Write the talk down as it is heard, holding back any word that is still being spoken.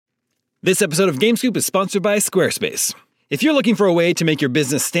This episode of GameScoop is sponsored by Squarespace. If you're looking for a way to make your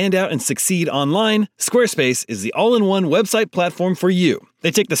business stand out and succeed online, Squarespace is the all-in-one website platform for you.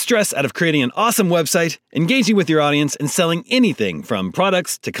 They take the stress out of creating an awesome website, engaging with your audience, and selling anything from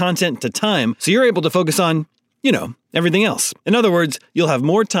products to content to time, so you're able to focus on, everything else. In other words, you'll have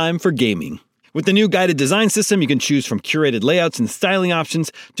more time for gaming. With the new guided design system, you can choose from curated layouts and styling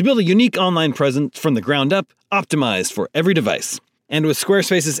options to build a unique online presence from the ground up, optimized for every device. And with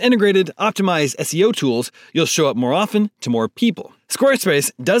Squarespace's integrated, optimized SEO tools, you'll show up more often to more people.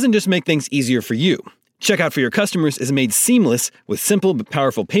 Squarespace doesn't just make things easier for you. Checkout for your customers is made seamless with simple but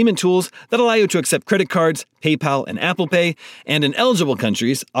powerful payment tools that allow you to accept credit cards, PayPal, and Apple Pay, and in eligible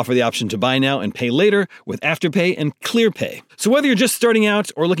countries, offer the option to buy now and pay later with Afterpay and ClearPay. So whether you're just starting out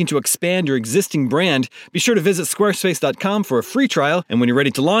or looking to expand your existing brand, be sure to visit squarespace.com for a free trial, and when you're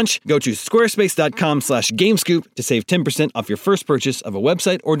ready to launch, go to squarespace.com/gamescoop to save 10% off your first purchase of a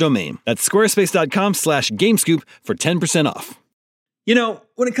website or domain. That's squarespace.com/gamescoop for 10% off.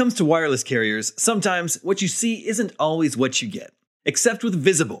 When it comes to wireless carriers, sometimes what you see isn't always what you get. Except with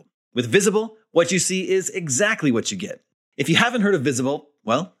Visible. With Visible, what you see is exactly what you get. If you haven't heard of Visible,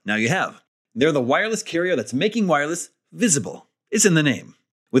 well, now you have. They're the wireless carrier that's making wireless visible. It's in the name.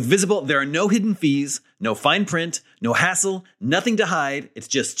 With Visible, there are no hidden fees, no fine print, no hassle, nothing to hide. It's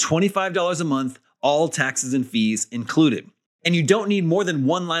just $25 a month, all taxes and fees included. And you don't need more than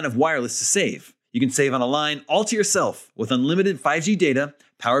one line of wireless to save. You can save on a line all to yourself with unlimited 5G data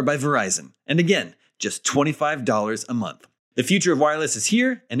powered by Verizon. And again, just $25 a month. The future of wireless is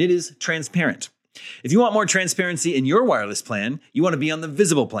here, and it is transparent. If you want more transparency in your wireless plan, you want to be on the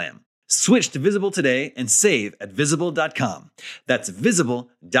Visible plan. Switch to Visible today and save at Visible.com. That's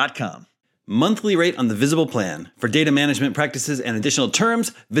Visible.com. Monthly rate on the Visible plan. For data management practices and additional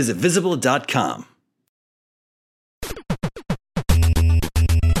terms, visit Visible.com.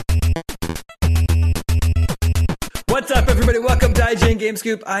 What's up, everybody? Welcome to IGN Game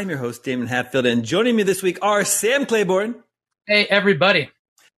Scoop. I'm your host, Damon Hatfield, and joining me this week are Sam Claiborne. Hey, everybody.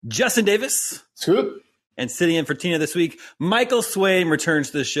 Justin Davis. Scoop. And sitting in for Tina this week, Michael Swaim returns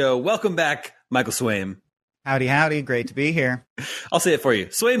to the show. Welcome back, Michael Swaim. Howdy, howdy. Great to be here. I'll say it for you.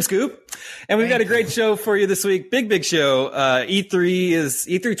 Swaim Scoop. And we've got a great show for you this week. Big show.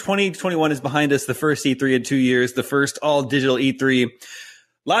 E3 2021 is behind us. The first E3 in 2 years. The first all-digital E3.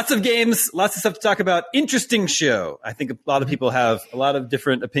 Lots of games, lots of stuff to talk about. Interesting show. I think a lot of people have a lot of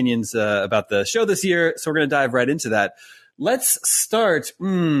different opinions about the show this year, so we're going to dive right into that. Let's start. I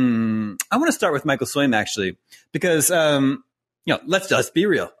want to start with Michael Swaim, actually, because, let's just be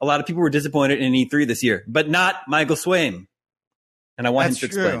real. A lot of people were disappointed in E3 this year, but not Michael Swaim. And I want him to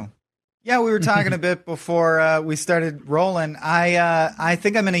explain. Yeah, we were talking a bit before we started rolling. I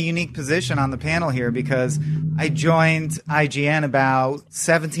think I'm in a unique position on the panel here because I joined IGN about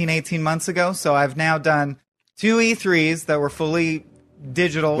 17, 18 months ago. So I've now done 2 E3s that were fully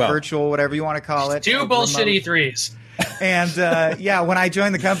digital, virtual, whatever you want to call it. 2 bullshit E3s. And when I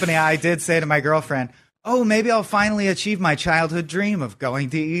joined the company, I did say to my girlfriend, oh, maybe I'll finally achieve my childhood dream of going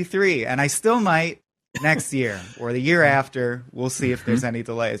to E3. And I still might. Next year or the year after, we'll see if there's any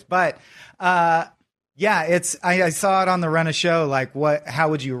delays. But I saw it on the Run of Show. Like, how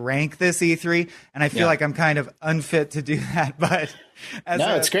would you rank this E3? And I feel like I'm kind of unfit to do that. But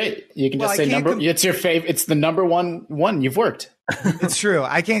it's great. You can just say it's your favorite. It's the number one you've worked. It's true.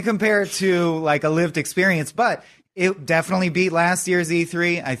 I can't compare it to like a lived experience, but it definitely beat last year's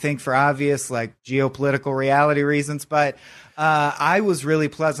E3. I think for obvious like geopolitical reality reasons, but. I was really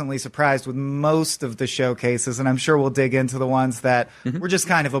pleasantly surprised with most of the showcases, and I'm sure we'll dig into the ones that were just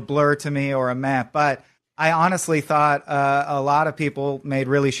kind of a blur to me or a meh. But I honestly thought a lot of people made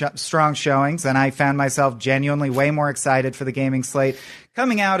really strong showings, and I found myself genuinely way more excited for the gaming slate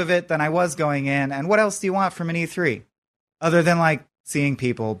coming out of it than I was going in. And what else do you want from an E3? Other than, like, seeing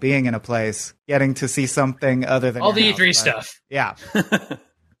people, being in a place, getting to see something other than all the house, E3 stuff. Yeah.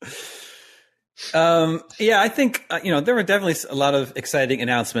 I think, there were definitely a lot of exciting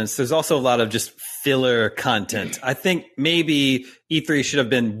announcements. There's also a lot of just filler content. I think maybe E3 should have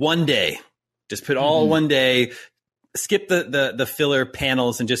been one day. Just put all one day, skip the filler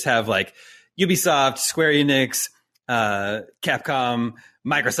panels and just have like Ubisoft, Square Enix, Capcom,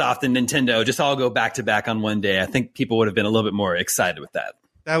 Microsoft, and Nintendo just all go back to back on one day. I think people would have been a little bit more excited with that.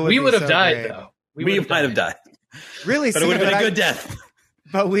 We would have died, though. We might have died. Really? But it would have been a good death.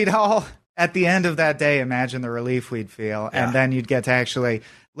 But we'd all... At the end of that day, imagine the relief we'd feel. Yeah. And then you'd get to actually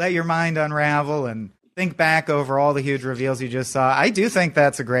let your mind unravel and think back over all the huge reveals you just saw. I do think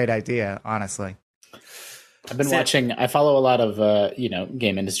that's a great idea, honestly. I've been watching, I follow a lot of,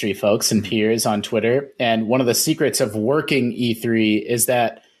 game industry folks and peers on Twitter. And one of the secrets of working E3 is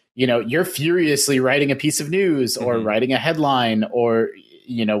that you're furiously writing a piece of news or writing a headline or,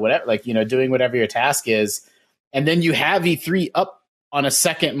 whatever, doing whatever your task is. And then you have E3 up on a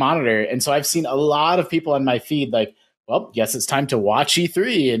second monitor. And so I've seen a lot of people on my feed like, well, guess it's time to watch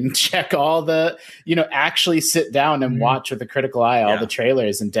E3 and check all the, actually sit down and watch with a critical eye all the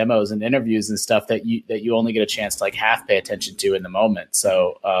trailers and demos and interviews and stuff that you only get a chance to like half pay attention to in the moment.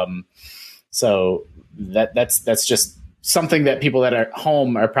 So that's just something that people that are at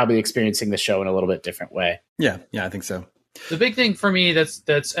home are probably experiencing the show in a little bit different way. Yeah, I think so. The big thing for me I've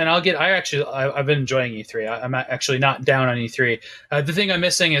been enjoying E3. I'm actually not down on E3. The thing I'm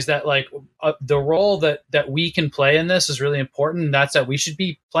missing is that the role that we can play in this is really important. And that's that we should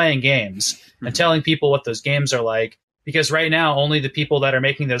be playing games and telling people what those games are like. Because right now, only the people that are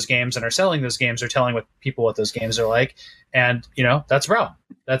making those games and are selling those games are telling people what those games are like. And, that's a problem.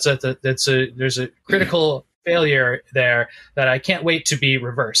 There's a critical failure there that I can't wait to be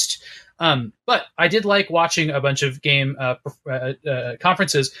reversed. But I did like watching a bunch of game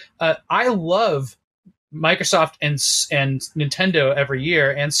conferences. I love Microsoft and Nintendo every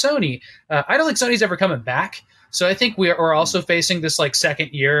year, and Sony. I don't think Sony's ever coming back. So I think we're also facing this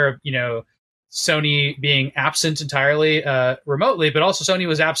second year of Sony being absent entirely remotely, but also Sony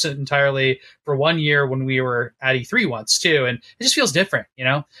was absent entirely for 1 year when we were at E3 once too, and it just feels different.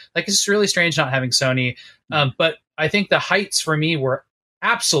 It's really strange not having Sony. But I think the heights for me were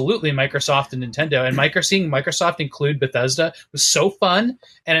absolutely Microsoft and Nintendo, and seeing Microsoft include Bethesda was so fun,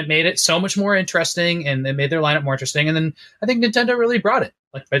 and it made it so much more interesting, and it made their lineup more interesting. And then I think Nintendo really brought it.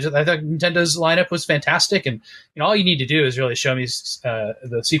 I thought Nintendo's lineup was fantastic, and all you need to do is really show me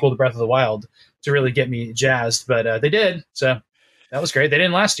the sequel to Breath of the Wild to really get me jazzed. But they did, so that was great. They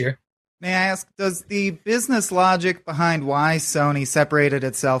didn't last year. May I ask, does the business logic behind why Sony separated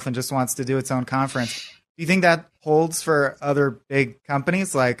itself and just wants to do its own conference, do you think that holds for other big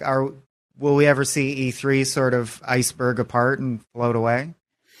companies? Will we ever see E3 sort of iceberg apart and float away?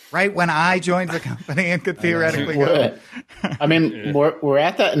 Right when I joined the company and could theoretically go. I mean, we're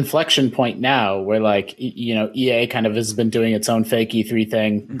at that inflection point now where EA kind of has been doing its own fake E3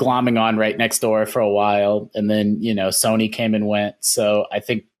 thing, glomming on right next door for a while, and then Sony came and went. So I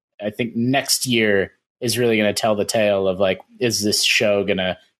think next year is really going to tell the tale of is this show going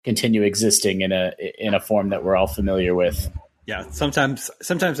to continue existing in a form that we're all familiar with. Yeah, sometimes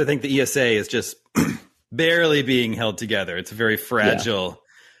I think the ESA is just barely being held together. It's a very fragile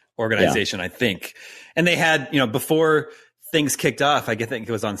organization, I think. And they had, before things kicked off, I think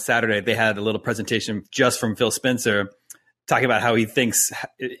it was on Saturday, they had a little presentation just from Phil Spencer talking about how he thinks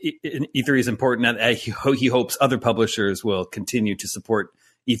E3 is important and he hopes other publishers will continue to support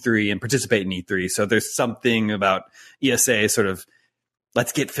E3 and participate in E3. So there's something about ESA sort of,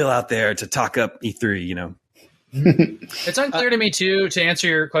 let's get Phil out there to talk up E3, It's unclear to me too, to answer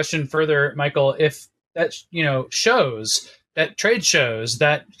your question further, Michael, if that, shows that trade shows,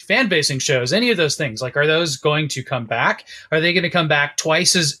 that fan basing shows, any of those things, are those going to come back? Are they going to come back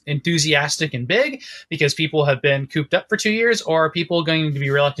twice as enthusiastic and big because people have been cooped up for 2 years, or are people going to be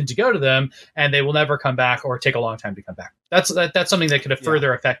reluctant to go to them and they will never come back or take a long time to come back? That's something that could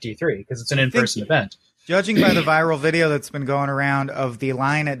further affect E3 because it's an in-person event. Judging by the viral video that's been going around of the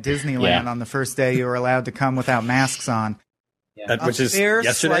line at Disneyland on the first day you were allowed to come without masks on, which is fair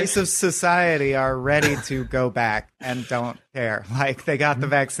yesterday? Slice of society are ready to go back and don't care. They got the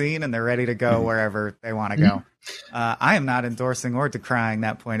vaccine and they're ready to go wherever they want to go. I am not endorsing or decrying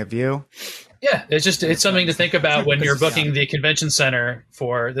that point of view. Yeah, it's something to think about when you're booking the convention center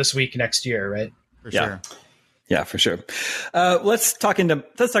for this week next year, right? For sure. Yeah, for sure. Let's talk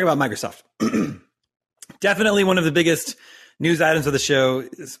about Microsoft. Definitely one of the biggest news items of the show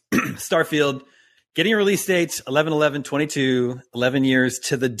is Starfield getting a release date, 11/11/22, 11 years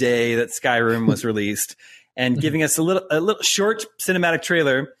to the day that Skyrim was released, and giving us a little short cinematic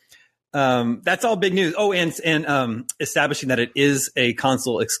trailer. That's all big news. Oh, and establishing that it is a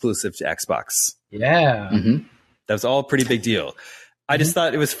console exclusive to Xbox. Yeah. Mm-hmm. That was all a pretty big deal. I just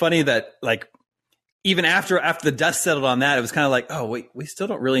thought it was funny that even after the dust settled on that, it was kind of oh, wait, we still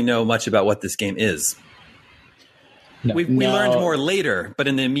don't really know much about what this game is. No. We learned more later, but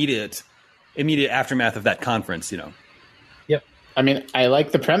in the immediate aftermath of that conference, Yep. I mean, I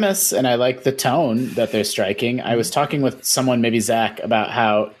like the premise and I like the tone that they're striking. I was talking with someone, maybe Zach, about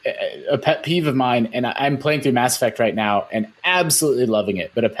how a pet peeve of mine, and I'm playing through Mass Effect right now and absolutely loving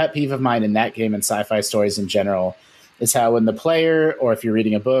it, but a pet peeve of mine in that game and sci-fi stories in general is how when the player, or if you're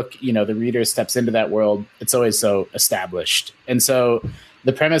reading a book, the reader steps into that world, it's always so established. And so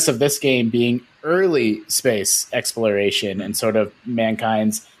the premise of this game being early space exploration and sort of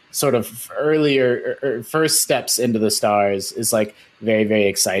mankind's sort of earlier or first steps into the stars is like very, very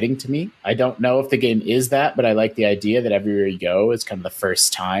exciting to me. I don't know if the game is that, but I like the idea that everywhere you go is kind of the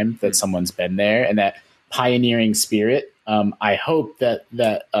first time that someone's been there, and that pioneering spirit. I hope that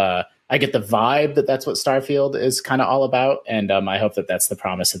I get the vibe that that's what Starfield is kind of all about, and I hope that that's the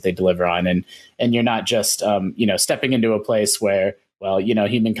promise that they deliver on, and you're not just stepping into a place where, well,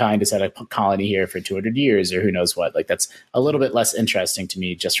 humankind has had a colony here for 200 years or who knows what. Like, that's a little bit less interesting to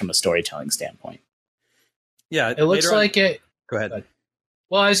me just from a storytelling standpoint. Yeah, it looks like it. Go ahead.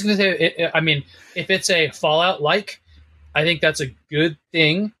 Well, I was going to say, if it's a Fallout-like, I think that's a good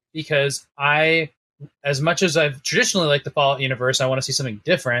thing, because as much as I've traditionally liked the Fallout universe, I want to see something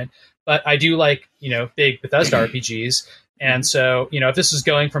different. But I do like, big Bethesda RPGs. And so, if this is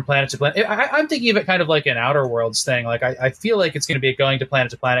going from planet to planet, I'm thinking of it kind of like an Outer Worlds thing. Like, I feel like it's going to be going to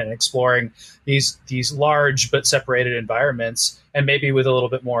planet and exploring these large but separated environments, and maybe with a little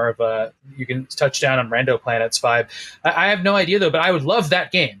bit more of you can touch down on Rando Planets vibe. I have no idea, though, but I would love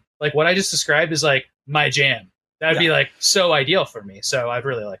that game. Like, what I just described is like my jam. That'd be like so ideal for me. So I'd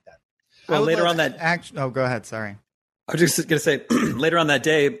really like that. Well, later on that... go ahead. Sorry. I was just going to say, later on that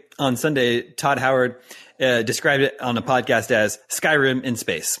day, on Sunday, Todd Howard described it on a podcast as Skyrim in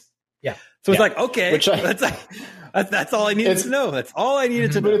space. Yeah. So it's like, okay, that's all I needed to know. That's all I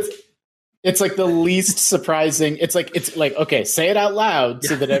needed to know. It's like the least surprising. It's like, okay, say it out loud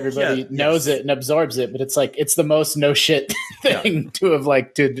so that everybody knows it and absorbs it. But it's like, it's the most no shit thing to have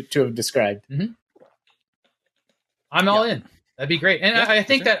described. Mm-hmm. I'm all in. That'd be great. And I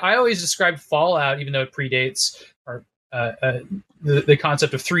think that I always describe Fallout, even though it predates the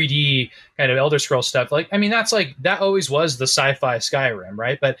concept of 3D kind of Elder Scrolls stuff. Like, that always was the sci-fi Skyrim,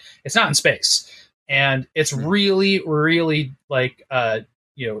 right? But it's not in space, and it's really, really like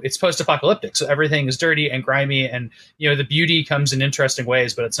it's post-apocalyptic, so everything is dirty and grimy, and the beauty comes in interesting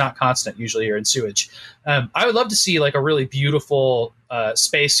ways, but it's not constant. Usually, you're in sewage. I would love to see like a really beautiful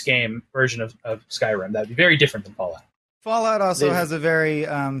space game version of Skyrim. That'd be very different than Fallout. Fallout also has a very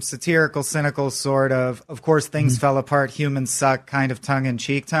satirical, cynical sort of course, things fell apart, humans suck kind of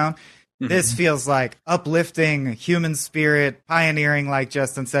tongue-in-cheek tone. Mm-hmm. This feels like uplifting, human spirit, pioneering, like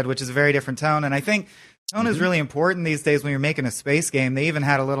Justin said, which is a very different tone. And I think tone is really important these days when you're making a space game. They even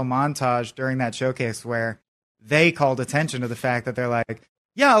had a little montage during that showcase where they called attention to the fact that they're like,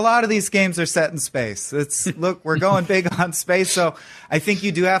 yeah, a lot of these games are set in space. Look, we're going big on space. So I think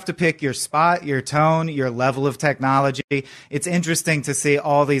you do have to pick your spot, your tone, your level of technology. It's interesting to see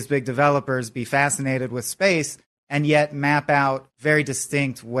all these big developers be fascinated with space and yet map out very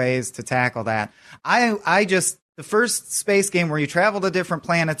distinct ways to tackle that. The first space game where you travel to different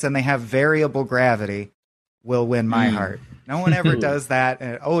planets and they have variable gravity will win my heart. No one ever does that,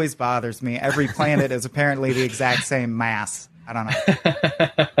 and it always bothers me. Every planet is apparently the exact same mass. I don't know.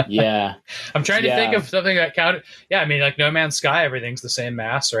 Yeah. I'm trying to think of something that counted. Yeah, like No Man's Sky, everything's the same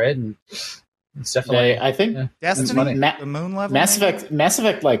mass, right? And it's definitely. I think Destiny, the moon level. Mass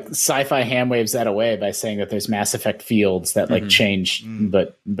Effect, like sci-fi ham waves that away by saying that there's Mass Effect fields that like change.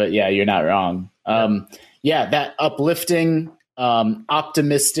 But yeah, you're not wrong. That uplifting,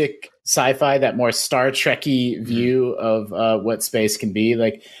 optimistic sci-fi, that more Star Trek-y view of what space can be.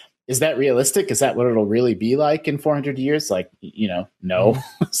 Like, is that realistic? Is that what it'll really be like in 400 years? Like, no,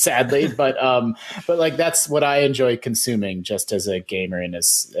 sadly, but like that's what I enjoy consuming just as a gamer, and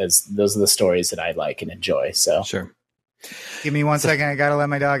as those are the stories that I like and enjoy. So sure. Give me 1 second. I gotta let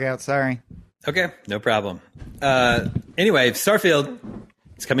my dog out. Sorry. Okay, no problem. Anyway, Starfield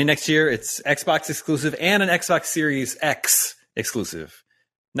is coming next year. It's Xbox exclusive and an Xbox Series X exclusive.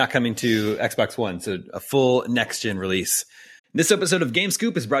 Not coming to Xbox One, so a full next-gen release. This episode of Game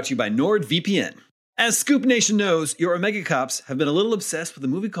Scoop is brought to you by NordVPN. As Scoop Nation knows, your Omega Cops have been a little obsessed with a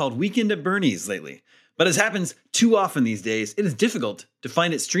movie called Weekend at Bernie's lately. But as happens too often these days, it is difficult to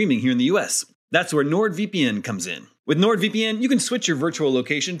find it streaming here in the US. That's where NordVPN comes in. With NordVPN, you can switch your virtual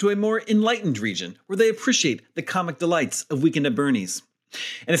location to a more enlightened region where they appreciate the comic delights of Weekend at Bernie's.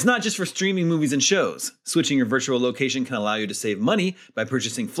 And it's not just for streaming movies and shows. Switching your virtual location can allow you to save money by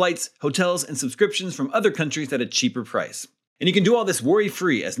purchasing flights, hotels, and subscriptions from other countries at a cheaper price. And you can do all this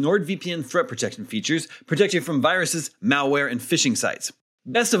worry-free as NordVPN threat protection features protect you from viruses, malware, and phishing sites.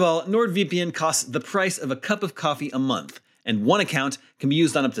 Best of all, NordVPN costs the price of a cup of coffee a month, and one account can be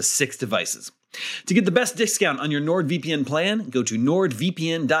used on up to 6 devices. To get the best discount on your NordVPN plan, go to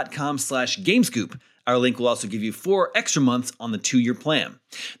nordvpn.com/gamescoop. Our link will also give you 4 extra months on the 2-year plan.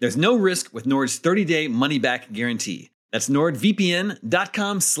 There's no risk with Nord's 30-day money-back guarantee. That's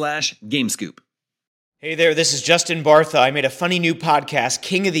nordvpn.com/gamescoop. Hey there, this is Justin Bartha. I made a funny new podcast,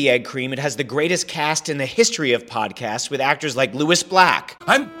 King of the Egg Cream. It has the greatest cast in the history of podcasts with actors like Louis Black.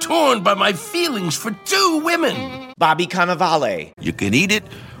 I'm torn by my feelings for two women. Bobby Cannavale. You can eat it,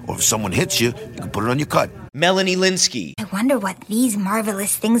 or if someone hits you, you can put it on your cut. Melanie Linsky. I wonder what these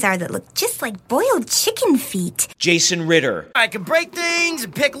marvelous things are that look just like boiled chicken feet. Jason Ritter. I can break things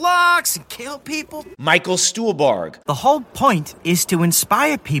and pick locks and kill people. Michael Stuhlbarg. The whole point is to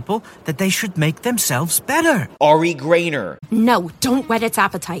inspire people that they should make themselves better. Ari Grainer. No, don't whet its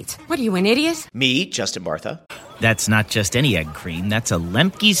appetite. What are you, an idiot? Me, Justin Bartha. That's not just any egg cream, that's a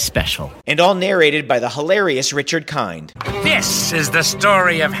Lemke's special. And all narrated by the hilarious Richard Kind. This is the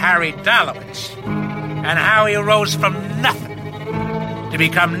story of Harry Dalowitz and how he rose from nothing to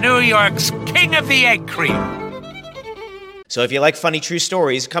become New York's King of the Egg Cream. So if you like funny true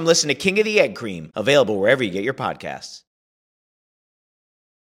stories, come listen to King of the Egg Cream, available wherever you get your podcasts.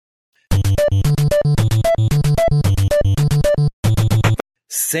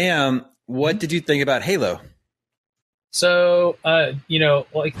 Sam, what did you think about Halo? So,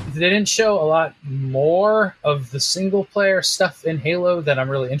 like they didn't show a lot more of the single player stuff in Halo that I'm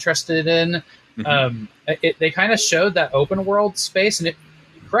really interested in. Mm-hmm. They kind of showed that open world space, and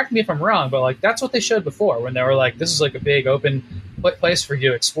correct me if I'm wrong, but like that's what they showed before when they were like, this is like a big open place for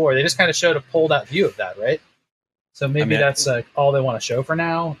you to explore. They just kind of showed a pulled out view of that, right? So maybe that's like all they want to show for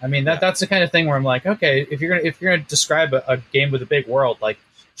now. I mean, that's the kind of thing where I'm like, okay, if you're gonna describe a game with a big world, like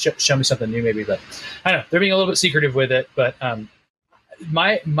show me something new, maybe. But I don't know, they're being a little bit secretive with it. But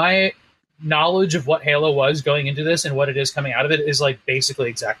my knowledge of what Halo was going into this and what it is coming out of it is like basically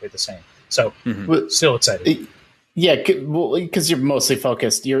exactly the same. So still excited. Yeah, because you're mostly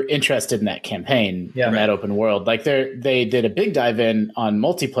focused. You're interested in that campaign, in that open world. Like they did a big dive in on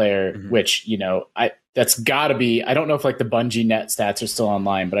multiplayer, which that's got to be. I don't know if like the Bungie net stats are still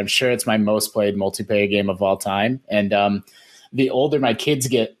online, but I'm sure it's my most played multiplayer game of all time. And the older my kids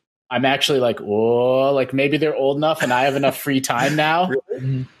get, I'm actually like, whoa, like maybe they're old enough and I have enough free time now.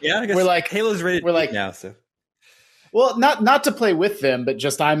 Really? Yeah, I guess we're like Halo's ready. We're like now, so. Well, not to play with them, but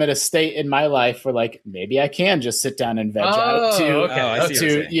just I'm at a state in my life where like maybe I can just sit down and veg out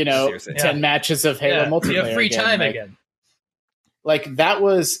to 10 matches of Halo multiplayer. You have free time again. Like that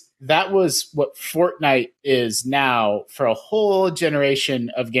was what Fortnite is now for a whole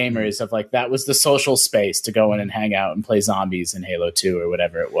generation of gamers. Of like that was the social space to go in and hang out and play zombies in Halo 2 or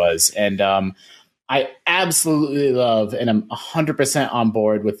whatever it was. And I absolutely love and I'm 100% on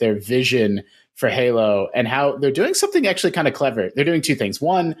board with their vision for Halo and how they're doing something actually kind of clever. They're doing two things.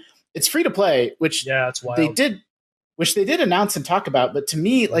 One, it's free to play, which it's wild. they did announce and talk about, but to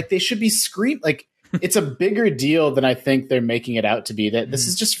me, like they should be like it's a bigger deal than I think they're making it out to be. That this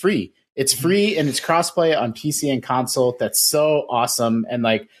is just free. It's free and it's crossplay on PC and console. That's so awesome. And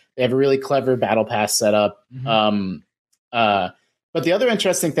like they have a really clever battle pass setup. But the other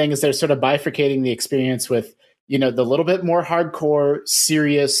interesting thing is they're sort of bifurcating the experience with the little bit more hardcore,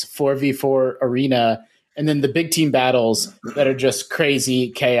 serious 4v4 arena, and then the big team battles that are just crazy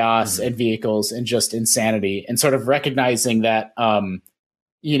chaos and vehicles and just insanity, and sort of recognizing that,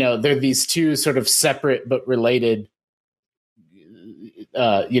 they're these two sort of separate but related,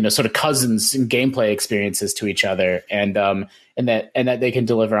 sort of cousins and gameplay experiences to each other, and that they can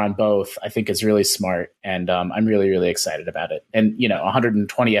deliver on both, I think is really smart. And I'm really, really excited about it. And,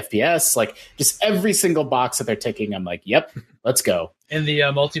 120 FPS, like just every single box that they're ticking, I'm like, yep, let's go. In the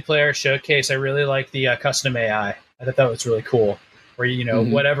multiplayer showcase, I really like the custom AI. I thought that was really cool. Where,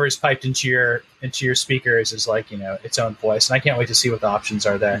 whatever is piped into your speakers is like, its own voice. And I can't wait to see what the options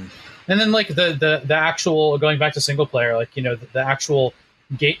are there. And then like the actual, going back to single player, like, the actual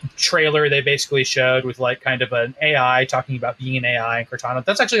trailer they basically showed with like kind of an AI talking about being an AI in Cortana.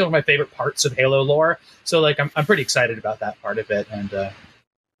 That's actually one of my favorite parts of Halo lore. So like I'm pretty excited about that part of it. And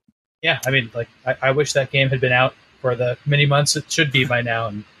I mean, like I wish that game had been out for the many months it should be by now,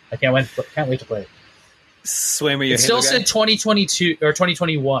 and I can't wait to play it. Swim, it still said 2022 or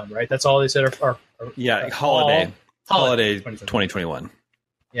 2021, right? That's all they said. Holiday 2021.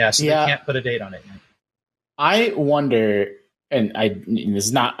 Yeah, so they can't put a date on it yet. I wonder, and this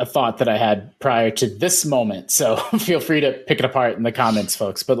is not a thought that I had prior to this moment, so feel free to pick it apart in the comments,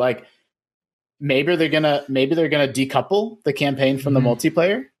 folks. But like, maybe they're gonna decouple the campaign from the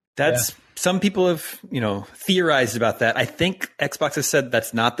multiplayer. That's some people have theorized about that. I think Xbox has said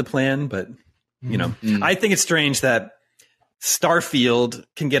that's not the plan, but I think it's strange that Starfield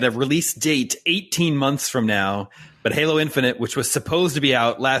can get a release date 18 months from now, but Halo Infinite, which was supposed to be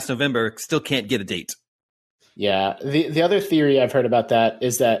out last November, still can't get a date. Yeah. The other theory I've heard about that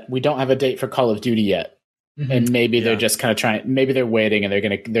is that we don't have a date for Call of Duty yet. and maybe they're just kind of trying. Maybe they're waiting, and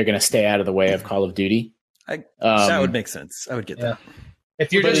they're gonna stay out of the way of Call of Duty. That would make sense. I would get that.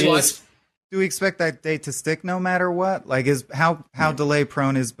 If you're just do we expect that date to stick no matter what? Like, is how delay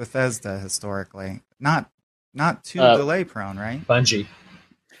prone is Bethesda historically? Not too delay prone, right? Bungie.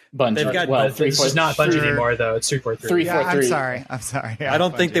 They've got this is not Bungie anymore, though. It's 343. Yeah, I'm sorry. I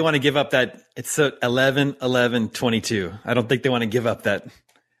don't think they want to give up that. It's 11-11-22. I don't think they want to give up that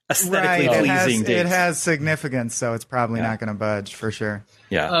aesthetically pleasing date. It has significance, so it's probably not going to budge for sure.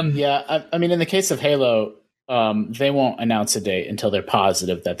 Yeah. I mean, in the case of Halo, they won't announce a date until they're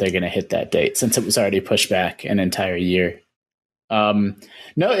positive that they're going to hit that date, since it was already pushed back an entire year.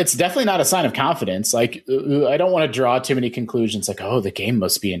 No, it's definitely not a sign of confidence. Like, I don't want to draw too many conclusions like, oh, the game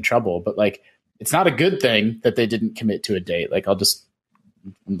must be in trouble. But like, it's not a good thing that they didn't commit to a date. Like, I'll just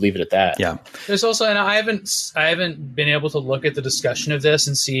leave it at that. Yeah. There's also, and I haven't been able to look at the discussion of this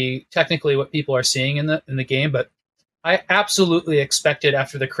and see technically what people are seeing in the game, but I absolutely expected,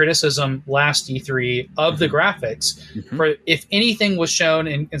 after the criticism last E3 of the graphics, for if anything was shown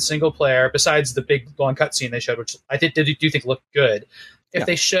in single player, besides the big long cutscene they showed, which I do think looked good, if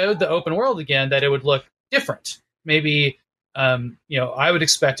they showed the open world again, that it would look different. Maybe, I would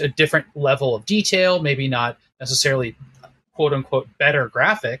expect a different level of detail, maybe not necessarily quote unquote better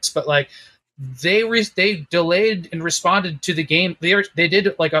graphics, but like they delayed and responded to the game. They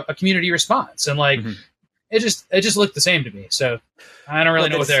did like a community response, and like. It just looked the same to me. So I don't really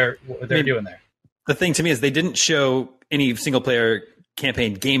know what they're doing there. The thing to me is they didn't show any single player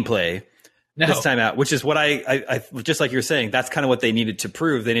campaign gameplay this time out, which is what I just like you're saying, that's kind of what they needed to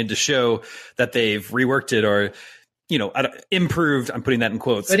prove. They needed to show that they've reworked it or, improved. I'm putting that in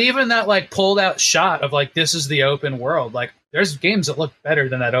quotes. But even that like pulled out shot of like, this is the open world. Like there's games that look better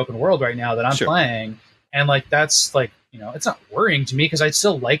than that open world right now that I'm playing. And like, that's like, it's not worrying to me because I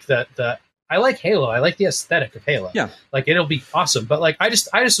still like I like Halo. I like the aesthetic of Halo. Yeah. Like it'll be awesome. But like I just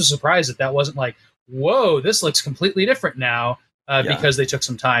was surprised that wasn't like, whoa, this looks completely different now because they took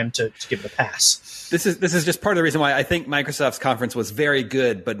some time to give it a pass. This is just part of the reason why I think Microsoft's conference was very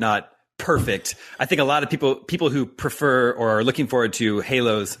good but not perfect. I think a lot of people who prefer or are looking forward to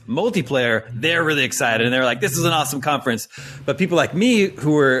Halo's multiplayer, they're really excited and they're like, this is an awesome conference. But people like me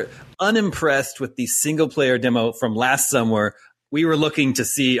who were unimpressed with the single player demo from last summer, we were looking to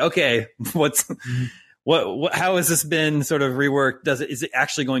see, okay, how has this been sort of reworked? Is it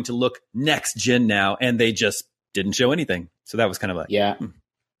actually going to look next gen now? And they just didn't show anything. So that was kind of like,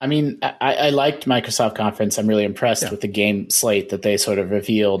 I mean, I liked Microsoft conference. I'm really impressed with the game slate that they sort of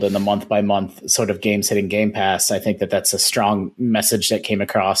revealed and the month by month sort of games hitting Game Pass. I think that's a strong message that came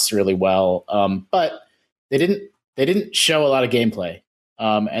across really well. But they didn't show a lot of gameplay.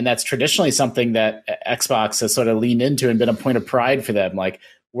 And that's traditionally something that Xbox has sort of leaned into and been a point of pride for them. Like,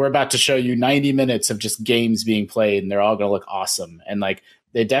 we're about to show you 90 minutes of just games being played and they're all going to look awesome. And like,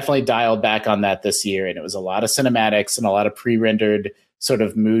 they definitely dialed back on that this year. And it was a lot of cinematics and a lot of pre-rendered sort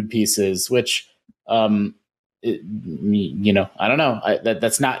of mood pieces, which, I don't know.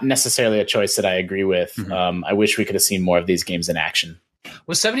 That's not necessarily a choice that I agree with. I wish we could have seen more of these games in action.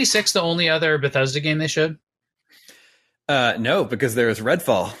 Was 76 the only other Bethesda game they showed? No, because there was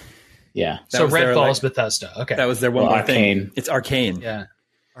Redfall. Yeah. So Redfall is Bethesda. Okay. That was their one more thing. Arcane. It's Arcane. Yeah.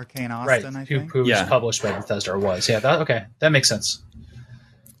 Arcane Austin, right. I think. Who was published by Bethesda or was. Yeah. That makes sense.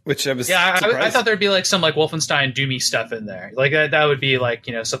 Which I was I thought there'd be like some like Wolfenstein Doomy stuff in there. Like that would be like,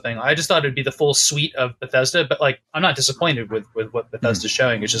 something. I just thought it'd be the full suite of Bethesda, but like I'm not disappointed with what Bethesda's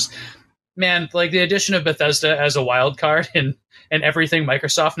showing. It's just, man, like the addition of Bethesda as a wild card and everything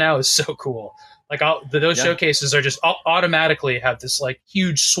Microsoft now is so cool. Like those showcases are just automatically have this like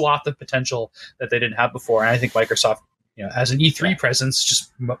huge swath of potential that they didn't have before. And I think Microsoft, as an E3 presence,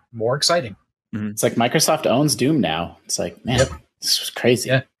 just more exciting. It's like Microsoft owns Doom now. It's like, man, this is crazy.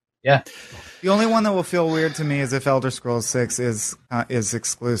 Yeah. The only one that will feel weird to me is if Elder Scrolls 6 is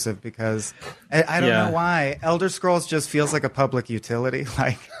exclusive, because I don't know why. Elder Scrolls just feels like a public utility.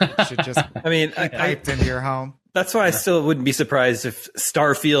 Like it should just be piped into your home. That's why I still wouldn't be surprised if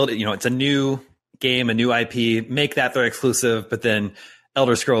Starfield, it's a new game, a new IP, make that their exclusive, but then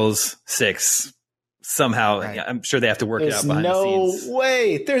Elder Scrolls 6 somehow, I'm sure they have to work it out behind the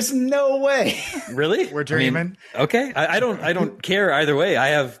scenes. There's no way. Really? We're dreaming. Okay. I don't care either way. I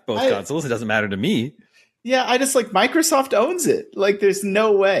have both consoles. It doesn't matter to me. Yeah, I just like Microsoft owns it. Like there's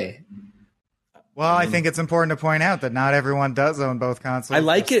no way. Well, I think it's important to point out that not everyone does own both consoles. I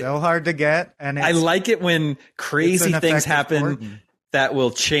like it. Still hard to get, and I like it when crazy things happen that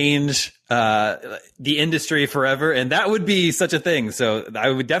will change the industry forever, and that would be such a thing. So I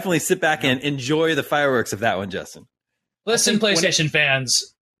would definitely sit back and enjoy the fireworks of that one, Justin. Listen, PlayStation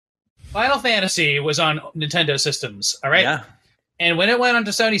fans, Final Fantasy was on Nintendo systems, all right? Yeah. And when it went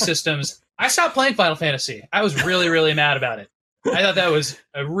onto Sony systems, I stopped playing Final Fantasy. I was really, really mad about it. I thought that was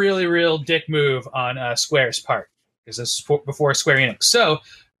a really real dick move on Square's part, because this was before Square Enix. So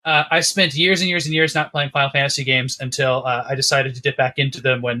I spent years and years and years not playing Final Fantasy games until I decided to dip back into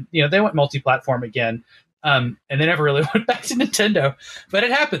them when they went multi-platform again, and they never really went back to Nintendo. But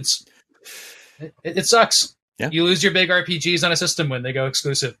it happens. It sucks. Yeah. You lose your big RPGs on a system when they go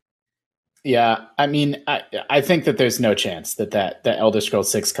exclusive. Yeah, I mean, I think that there's no chance that Elder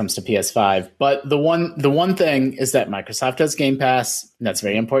Scrolls 6 comes to PS5. But the one thing is that Microsoft has Game Pass, and that's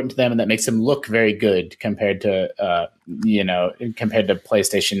very important to them, and that makes them look very good compared to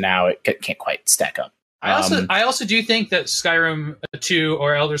PlayStation Now. It can't quite stack up. I also do think that Skyrim 2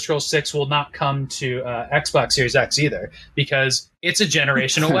 or Elder Scrolls 6 will not come to Xbox Series X either, because it's a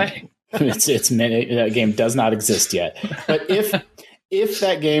generation away. That game does not exist yet. But if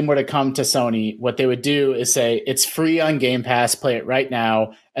that game were to come to Sony, what they would do is say, it's free on Game Pass, play it right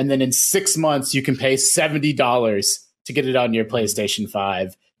now, and then in 6 months you can pay $70 to get it on your PlayStation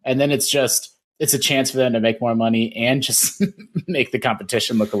 5. And then it's a chance for them to make more money and just make the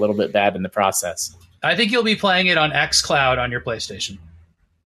competition look a little bit bad in the process. I think you'll be playing it on xCloud on your PlayStation.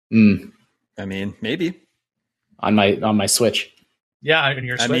 I mean, maybe. On my Switch. Yeah, on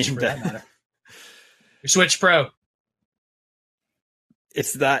your Switch, for that matter. Your Switch Pro.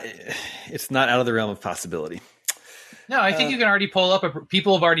 It's not out of the realm of possibility. No, I think you can already pull up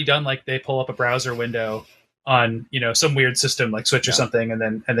people have already done, like, they pull up a browser window on, some weird system like Switch or something,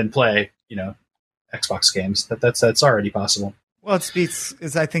 and then play, Xbox games. That's already possible. Well, I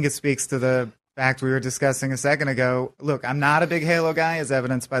think it speaks to the fact we were discussing a second ago. Look, I'm not a big Halo guy, as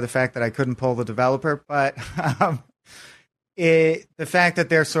evidenced by the fact that I couldn't pull the developer, but the fact that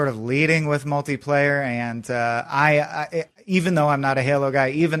they're sort of leading with multiplayer, and I even though I'm not a Halo guy,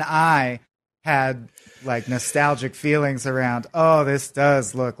 even I had like nostalgic feelings around, oh, this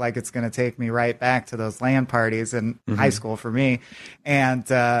does look like it's going to take me right back to those LAN parties in high school for me. And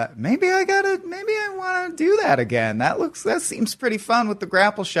maybe I want to do that again. That seems pretty fun with the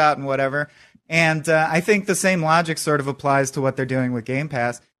grapple shot and whatever. And I think the same logic sort of applies to what they're doing with Game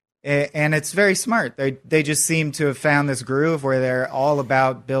Pass. And it's very smart. They just seem to have found this groove where they're all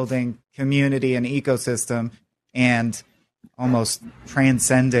about building community and ecosystem and almost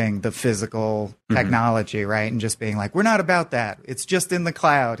transcending the physical technology, right? And just being like, we're not about that. It's just in the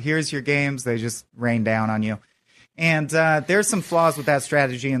cloud. Here's your games. They just rain down on you. And there's some flaws with that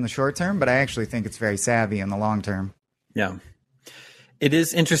strategy in the short term, but I actually think it's very savvy in the long term. Yeah. It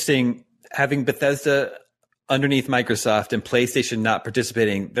is interesting having Bethesda underneath Microsoft and PlayStation not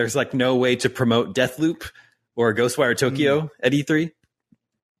participating. There's like no way to promote Deathloop or Ghostwire Tokyo at E3.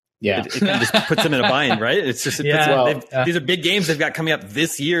 Yeah. It kind of just puts them in a bind, right? It's just these are big games they've got coming up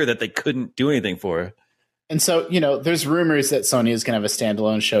this year that they couldn't do anything for. And so, there's rumors that Sony is going to have a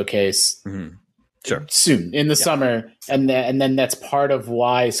standalone showcase soon in the summer. And then that's part of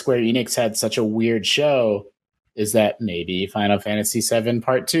why Square Enix had such a weird show, is that maybe Final Fantasy VII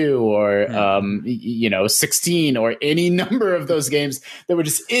Part 2 or, 16 or any number of those games that were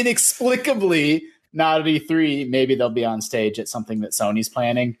just inexplicably not at E3. Maybe they'll be on stage at something that Sony's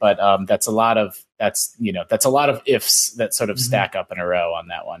planning, but that's a lot of ifs that sort of stack up in a row on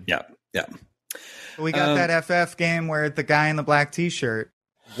that one. Yeah. We got that FF game where the guy in the black T-shirt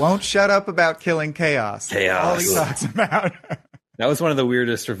won't shut up about killing Chaos. All he talks about. That was one of the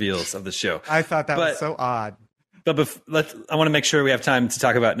weirdest reveals of the show. I thought that was so odd. But I want to make sure we have time to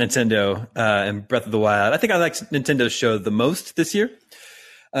talk about Nintendo and Breath of the Wild. I think I liked Nintendo's show the most this year.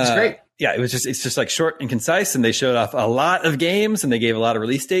 It's great. Yeah, it's just like short and concise, and they showed off a lot of games, and they gave a lot of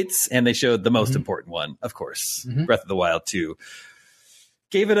release dates, and they showed the most important one, of course, Breath of the Wild 2.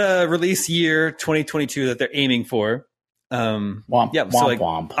 Gave it a release year, 2022, that they're aiming for.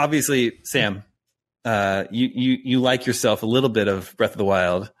 Womp. Obviously, Sam, you like yourself a little bit of Breath of the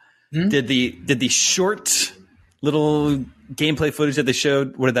Wild. Did the short little gameplay footage that they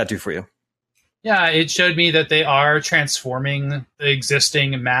showed, what did that do for you? Yeah, it showed me that they are transforming the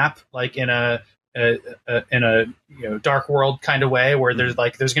existing map, like in a dark world kind of way, where there's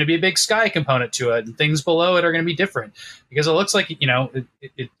going to be a big sky component to it, and things below it are going to be different, because it looks like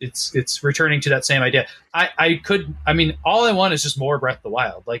it's returning to that same idea. All I want is just more Breath of the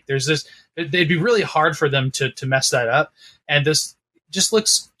Wild. Like it'd be really hard for them to mess that up, and this just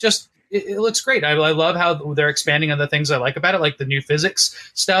looks It looks great. I love how they're expanding on the things I like about it, like the new physics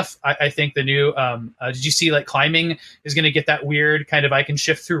stuff. I think the new, did you see like climbing is going to get that weird kind of I can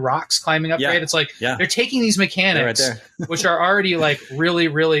shift through rocks climbing upgrade? Yeah. It's like they're taking these mechanics, which are already like really,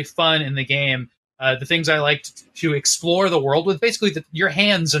 really fun in the game, the things I like to explore the world with, basically your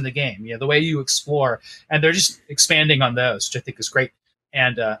hands in the game, the way you explore, and they're just expanding on those, which I think is great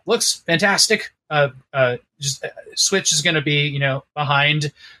and looks fantastic. Switch is going to be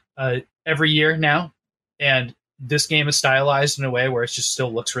behind every year now, and this game is stylized in a way where it just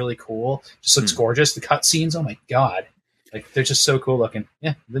still looks really cool, just looks gorgeous. The cutscenes, oh my god, like they're just so cool looking.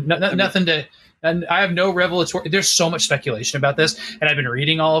 Yeah, nothing to. And I have no revelatory. There's so much speculation about this, and I've been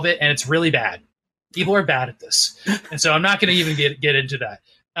reading all of it, and it's really bad. People are bad at this, and so I'm not going to even get into that.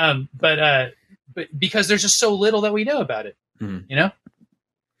 But because there's just so little that we know about it,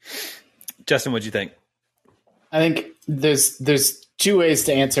 Justin, what'd you think? I think there's two ways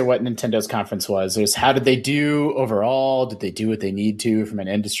to answer what Nintendo's conference was. There's how did they do overall? Did they do what they need to from an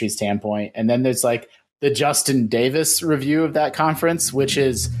industry standpoint? And then there's like the Justin Davis review of that conference, which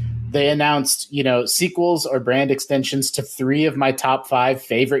is they announced, sequels or brand extensions to 3 of my top 5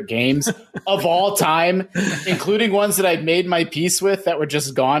 favorite games of all time, including ones that I'd made my peace with that were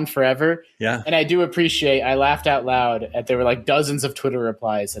just gone forever. Yeah. And I do appreciate, I laughed out loud there were like dozens of Twitter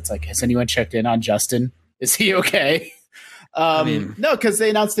replies. That's like, has anyone checked in on Justin? Is he okay? No, because they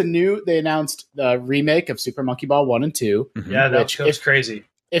announced the remake of Super Monkey Ball 1 and 2. Mm-hmm. Yeah, that was crazy.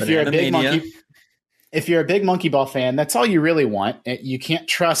 If you're a big Monkey Ball fan, that's all you really want. You can't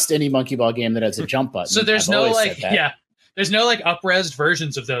trust any Monkey Ball game that has a jump button. So there's there's no like up-resed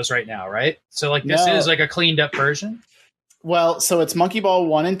versions of those right now, right? So like this is like a cleaned up version. Well, so it's Monkey Ball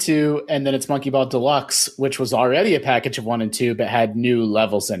 1 and 2, and then it's Monkey Ball Deluxe, which was already a package of 1 and 2, but had new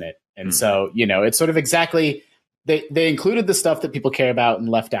levels in it. And so, it's sort of exactly they included the stuff that people care about and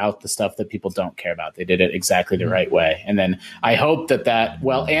left out the stuff that people don't care about. They did it exactly the right way. And then I hope that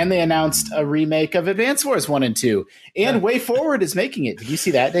and they announced a remake of Advance Wars 1 and 2, and Way Forward is making it. Did you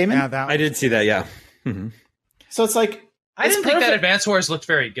see that, Damon? Yeah, I did see that. Yeah. Mm-hmm. So it's like, I didn't think that Advance Wars looked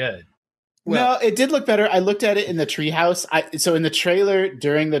very good. Well, no, it did look better. I looked at it in the Treehouse. So in the trailer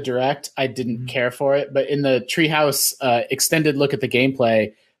during the Direct, I didn't care for it, but in the Treehouse extended look at the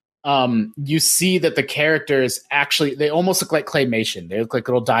gameplay, you see that the characters actually, they almost look like claymation. They look like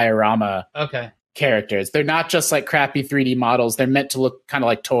little diorama characters. They're not just like crappy 3D models. They're meant to look kind of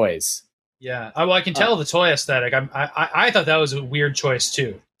like toys. Yeah. Well, I can tell the toy aesthetic. I thought that was a weird choice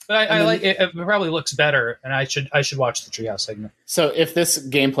too. But I like it. It probably looks better, and I should watch the Treehouse segment. So if this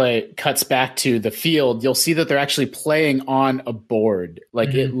gameplay cuts back to the field, you'll see that they're actually playing on a board.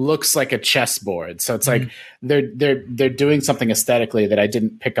 Like it looks like a chessboard. So it's like they're doing something aesthetically that I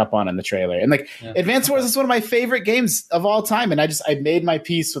didn't pick up on in the trailer. And Advance Wars is one of my favorite games of all time, and I made my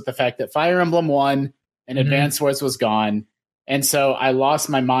peace with the fact that Fire Emblem won and Advance Wars was gone, and so I lost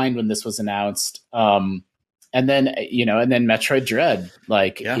my mind when this was announced. And then, and then Metroid Dread,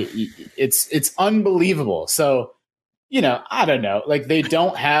 it's unbelievable. So, I don't know, like they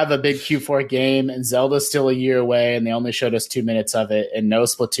don't have a big Q4 game, and Zelda's still a year away, and they only showed us 2 minutes of it, and no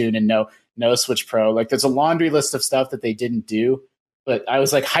Splatoon and no Switch Pro. Like there's a laundry list of stuff that they didn't do, but I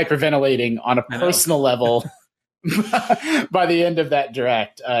was like hyperventilating on a personal level by the end of that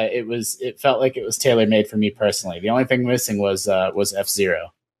Direct. It felt like it was tailor made for me personally. The only thing missing was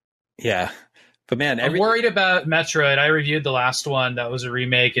F-Zero. Yeah. But man, I'm worried about Metroid. I reviewed the last one that was a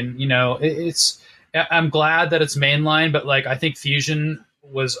remake, and I'm glad that it's mainline, but like I think Fusion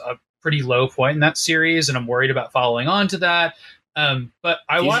was a pretty low point in that series, and I'm worried about following on to that. But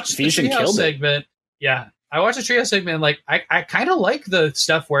I watched the Treehouse segment. Yeah, I watched the Treehouse segment. And like I kind of like the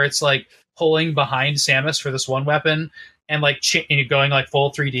stuff where it's like pulling behind Samus for this one weapon, and like going like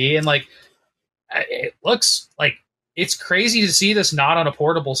full 3D, and like it looks like. It's crazy to see this not on a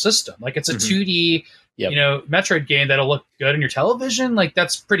portable system. Like it's a 2D, Metroid game that'll look good on your television. Like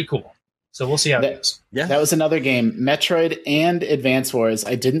that's pretty cool. So we'll see how it goes. Yeah, that was another game. Metroid and Advance Wars,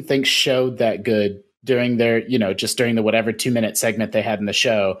 I didn't think showed that good during their, just during the whatever 2-minute segment they had in the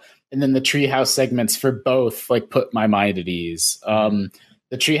show. And then the Treehouse segments for both like put my mind at ease. The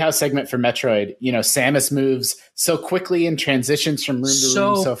Treehouse segment for Metroid, Samus moves so quickly and transitions from room to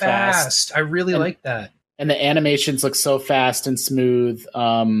room so fast. I really like that. And the animations look so fast and smooth.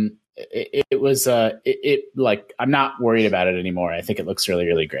 It was like I'm not worried about it anymore. I think it looks really,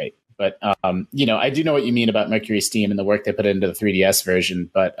 really great. But I do know what you mean about Mercury Steam and the work they put into the 3DS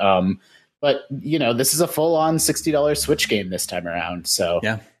version. But this is a full-on $60 Switch game this time around. So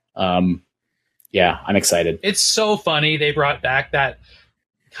I'm excited. It's so funny they brought back that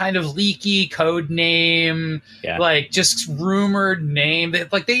kind of leaky code name, like just rumored name.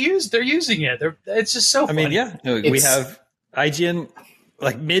 They're using it. It's just so funny. I mean, we have IGN,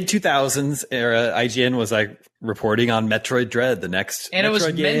 like mid 2000s era. IGN was like reporting on Metroid Dread, the next, and Metroid it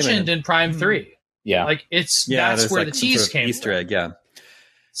was mentioned in Prime 3. Yeah, like that's where like the tease came. Easter egg, yeah.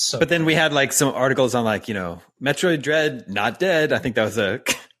 So but then we had like some articles on like, Metroid Dread not dead. I think that was a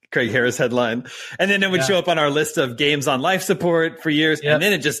Craig Harris headline. And then it would show up on our list of games on life support for years. And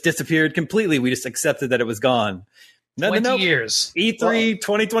then it just disappeared completely. We just accepted that it was gone. 20 years. E3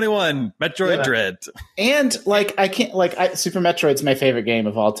 2021, Metroid Dread. And I can't Super Metroid's my favorite game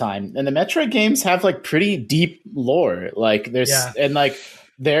of all time. And the Metroid games have like pretty deep lore. Like there's and like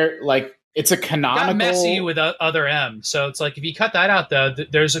they're like it's a canonical. Got messy with Other M, so it's like if you cut that out, though,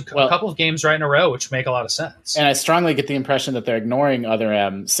 there's a couple of games right in a row which make a lot of sense. And I strongly get the impression that they're ignoring Other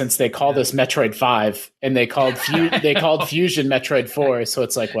M since they call this Metroid 5 and they called Fusion Metroid 4. So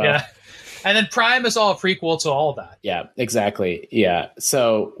it's like, well, and then Prime is all a prequel to all of that. Yeah, exactly. Yeah.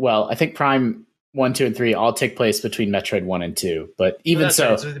 So, I think Prime 1, 2, and 3 all take place between Metroid 1 and 2, but even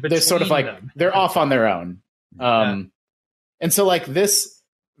so, they're sort of like they're off on their own. And so, like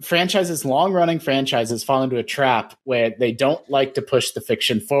long-running franchises fall into a trap where they don't like to push the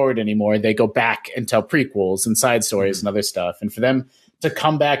fiction forward anymore. They go back and tell prequels and side stories and other stuff. And for them to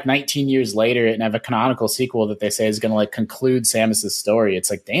come back 19 years later and have a canonical sequel that they say is going to like conclude Samus's story, it's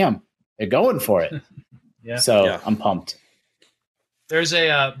like, damn, they're going for it. I'm pumped. There's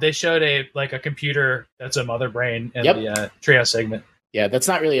they showed a computer that's a mother brain in the Treehouse segment. Yeah, that's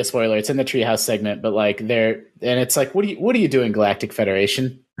not really a spoiler. It's in the Treehouse segment, but like it's like, what are you doing, Galactic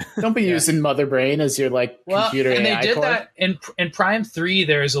Federation? Don't be using Mother Brain as your computer and AI they did core. that in Prime 3.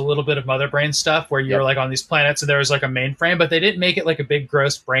 There's a little bit of Mother Brain stuff where you're like on these planets and there was like a mainframe, but they didn't make it like a big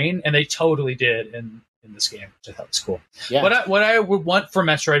gross brain, and they totally did in this game, which I thought was cool. Yeah. What I would want for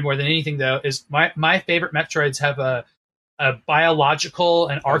Metroid more than anything though is my favorite Metroids have a biological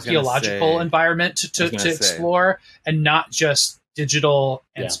and archaeological environment to explore, and not just digital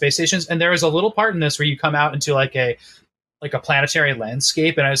and space stations. And there is a little part in this where you come out into like a planetary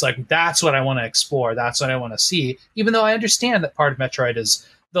landscape, and I was like, that's what I want to explore, that's what I want to see, even though I understand that part of Metroid is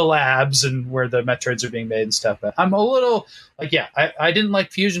the labs and where the Metroids are being made and stuff. But I'm a little like, I didn't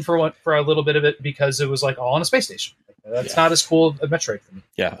like Fusion for a little bit of it because it was like all on a space station. That's not as cool a Metroid for me.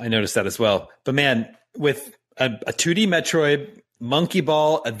 Yeah, I noticed that as well. But man, with a 2D Metroid, Monkey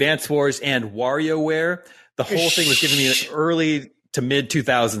Ball, Advance Wars, and WarioWare, the whole thing was giving me early to mid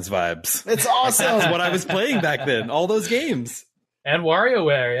 2000s vibes. It's awesome. That's what I was playing back then. All those games. And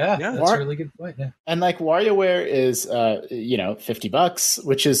WarioWare, that's a really good point. Yeah. And like WarioWare is $50,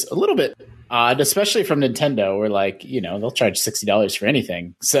 which is a little bit odd, especially from Nintendo, where they'll charge $60 for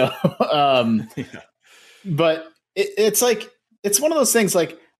anything. So but it's like, it's one of those things,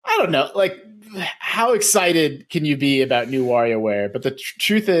 like, I don't know, like, how excited can you be about new WarioWare? But the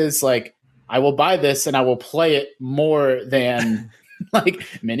truth is, like, I will buy this and I will play it more than like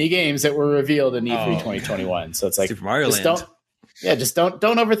many games that were revealed in E3 2021. So it's like, Super Mario Land. Don't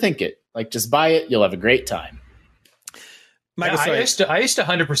overthink it. Like, just buy it. You'll have a great time. Michael, I used to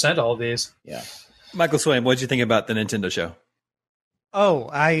 100% all of these. Yeah. Michael Swaim, what did you think about the Nintendo show? Oh,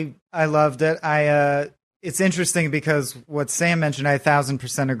 I loved it. It's interesting because what Sam mentioned, I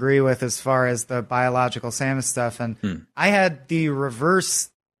 1,000% agree with as far as the biological Samus stuff. And I had the reverse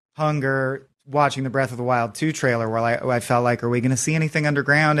hunger watching the Breath of the Wild 2 trailer where I felt like, are we going to see anything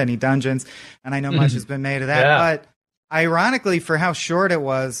underground, any dungeons? And I know much has been made of that. But ironically, for how short it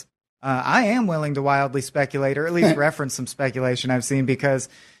was, I am willing to wildly speculate, or at least reference some speculation I've seen, because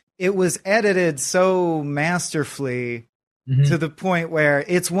it was edited so masterfully to the point where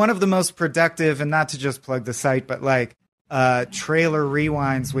it's one of the most productive, and not to just plug the site, but like trailer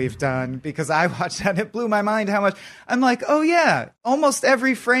rewinds we've done, because I watched that and it blew my mind how much I'm like, oh yeah, almost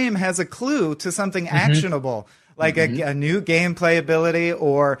every frame has a clue to something actionable, like a new gameplay ability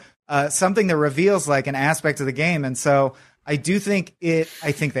or something that reveals like an aspect of the game. And so I think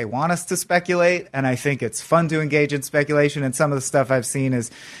they want us to speculate, and I think it's fun to engage in speculation. And some of the stuff I've seen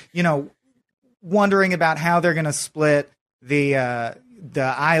is, wondering about how they're going to split the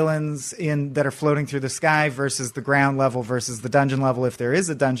islands that are floating through the sky versus the ground level versus the dungeon level, if there is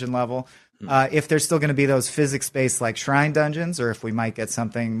a dungeon level, if there's still going to be those physics-based like shrine dungeons, or if we might get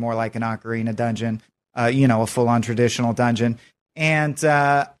something more like an Ocarina dungeon, a full-on traditional dungeon. And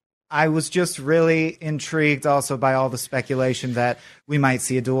I was just really intrigued also by all the speculation that we might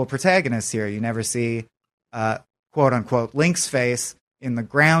see a dual protagonist here. You never see, quote-unquote, Link's face in the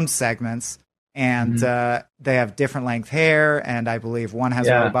ground segments. And they have different length hair, and I believe one has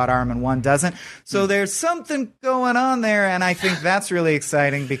a robot arm and one doesn't. So there's something going on there, and I think that's really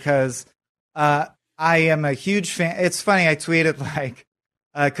exciting because I am a huge fan. It's funny, I tweeted like,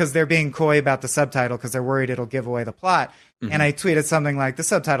 because they're being coy about the subtitle because they're worried it'll give away the plot. Mm-hmm. And I tweeted something like, the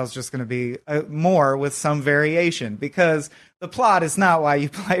subtitle's just going to be more with some variation, because the plot is not why you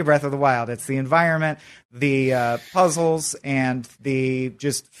play Breath of the Wild. It's the environment, the puzzles, and the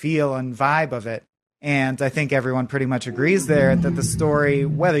just feel and vibe of it. And I think everyone pretty much agrees there that the story,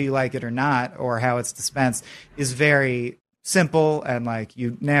 whether you like it or not, or how it's dispensed, is very simple, and like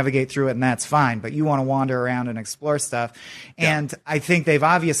you navigate through it and that's fine, but you want to wander around and explore stuff. Yeah. And I think they've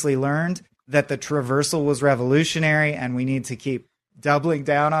obviously learned that the traversal was revolutionary, and we need to keep doubling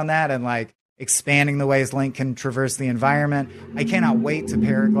down on that and like expanding the ways Link can traverse the environment. I cannot wait to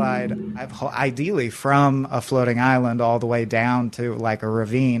paraglide, ideally from a floating island all the way down to like a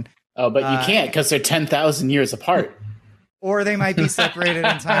ravine. Oh, but you can't, because they're 10,000 years apart. Or they might be separated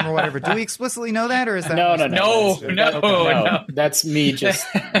in time or whatever. Do we explicitly know that, or is that no? That's me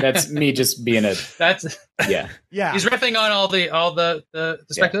just being a. That's yeah. He's riffing on all the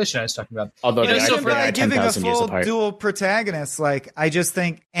speculation I was talking about. Although by giving a full dual protagonist, like I just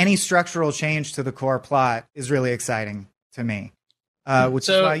think any structural change to the core plot is really exciting to me. Which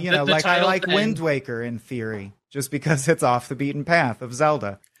is why I like Wind Waker in theory, just because it's off the beaten path of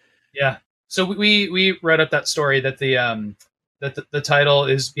Zelda. Yeah. So we read up that story that the title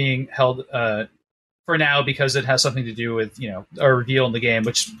is being held for now because it has something to do with a reveal in the game,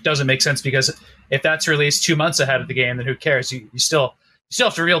 which doesn't make sense, because if that's released 2 months ahead of the game, then who cares? You still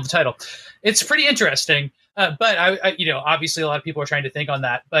have to reveal the title. It's pretty interesting, but I obviously a lot of people are trying to think on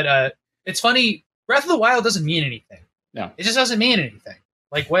that. But it's funny. Breath of the Wild doesn't mean anything. No, it just doesn't mean anything.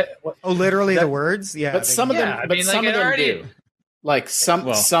 Like what? Oh, literally the words. Yeah, but some of them. But some of them do. Like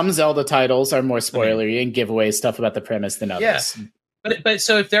some Zelda titles are more spoilery and give away stuff about the premise than others. Yeah. But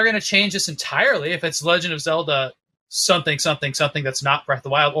so if they're going to change this entirely, if it's Legend of Zelda something that's not Breath of the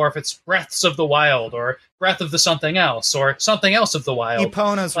Wild, or if it's Breaths of the Wild, or Breath of the something else, or something else of the Wild,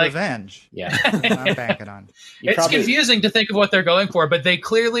 Epona's Revenge. Yeah, I'm banking on. It's confusing to think of what they're going for, but they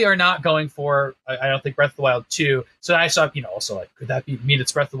clearly are not going for. I don't think Breath of the Wild 2. So I saw, also like, could that mean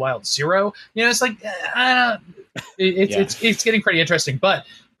it's Breath of the Wild 0? It's like it's getting pretty interesting. But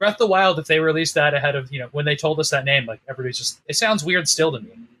Breath of the Wild, if they released that ahead of when they told us that name, like everybody's just, it sounds weird still to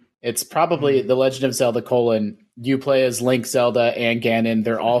me. It's probably The Legend of Zelda : you play as Link, Zelda, and Ganon.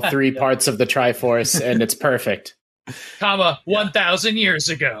 They're all three parts of the Triforce, and it's perfect. 1,000 years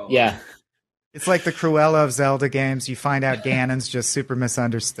ago. Yeah. It's like the Cruella of Zelda games. You find out Ganon's just super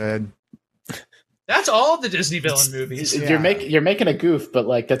misunderstood. That's all the Disney villain movies. Yeah. You're making a goof, but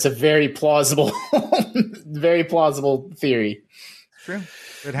like that's a very plausible, very plausible theory. True.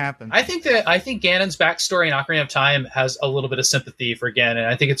 It happened. I think Ganon's backstory in Ocarina of Time has a little bit of sympathy for Ganon.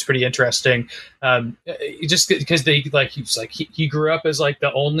 I think it's pretty interesting. Just because he grew up as like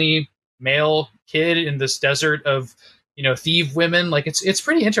the only male kid in this desert of thief women. Like it's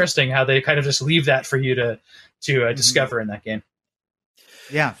pretty interesting how they kind of just leave that for you to discover in that game.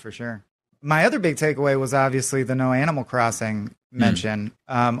 Yeah, for sure. My other big takeaway was obviously the no Animal Crossing mention,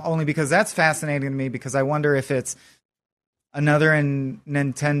 only because that's fascinating to me, because I wonder if it's another in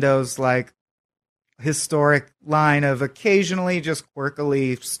Nintendo's like historic line of occasionally just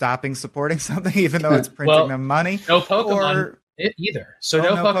quirkily stopping supporting something, even though it's printing them money. No Pokemon either. So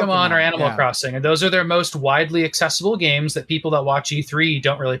no Pokemon or Animal Crossing, and those are their most widely accessible games that people that watch E3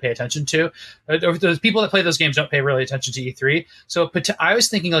 don't really pay attention to. Those people that play those games don't pay really attention to E3. So I was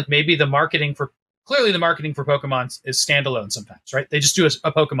thinking like maybe the marketing for Pokemon is standalone sometimes, right? They just do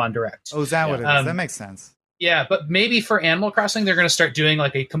a Pokemon Direct. Oh, is that what it is? That makes sense. Yeah, but maybe for Animal Crossing, they're going to start doing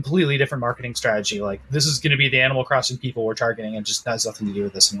like a completely different marketing strategy. Like this is going to be the Animal Crossing people we're targeting, and just has nothing to do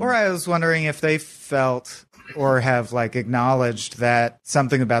with this anymore. Or I was wondering if they felt or have like acknowledged that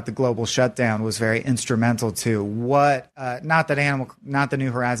something about the global shutdown was very instrumental to what. Not that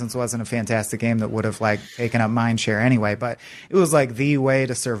New Horizons wasn't a fantastic game that would have like taken up mindshare anyway, but it was like the way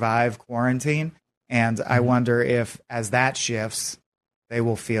to survive quarantine. And I wonder if as that shifts, they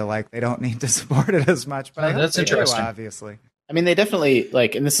will feel like they don't need to support it as much. But that's interesting. Obviously. I mean, they definitely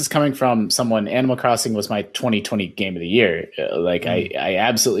and this is coming from someone. Animal Crossing was my 2020 game of the year. I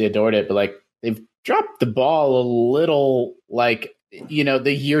absolutely adored it, but like they've dropped the ball a little. Like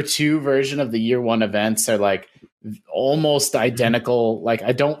the year 2 version of the year 1 events are like almost identical. Like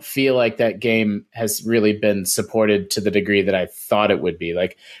I don't feel like that game has really been supported to the degree that I thought it would be.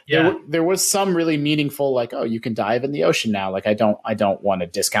 Like there was some really meaningful, like, oh, you can dive in the ocean now. Like I don't want to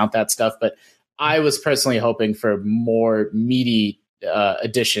discount that stuff, but I was personally hoping for more meaty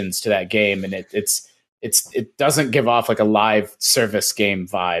additions to that game, and it doesn't give off like a live service game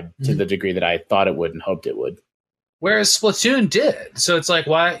vibe to the degree that I thought it would and hoped it would. Whereas Splatoon did. So it's like,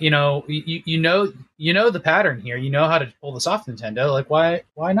 why, you know the pattern here. You know how to pull this off, Nintendo. Like,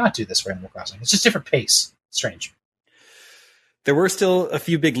 why not do this for Animal Crossing? It's just different pace. Strange. There were still a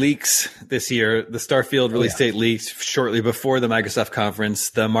few big leaks this year. The Starfield release date leaked shortly before the Microsoft conference.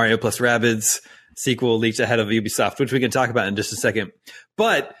 The Mario plus Rabbids sequel leaked ahead of Ubisoft, which we can talk about in just a second.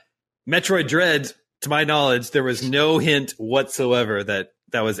 But Metroid Dread, to my knowledge, there was no hint whatsoever that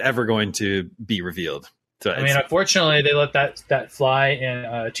was ever going to be revealed. So I mean, unfortunately, they let that fly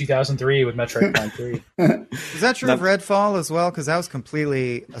in 2003 with Metroid Prime 3. Is that true of Redfall as well? Because that was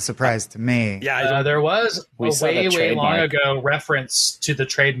completely a surprise to me. Yeah, there was way long ago reference to the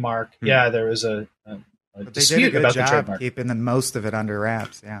trademark. Yeah, there was a dispute about the trademark. Keeping most of it under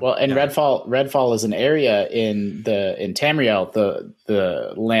wraps. Yeah. Well, and Redfall is an area in Tamriel,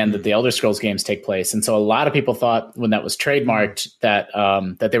 the land that the Elder Scrolls games take place, and so a lot of people thought when that was trademarked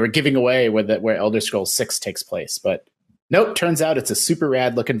that they were giving away where Elder Scrolls 6 takes place, but nope. Turns out it's a super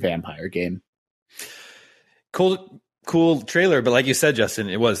rad looking vampire game. Cool trailer, but like you said, Justin,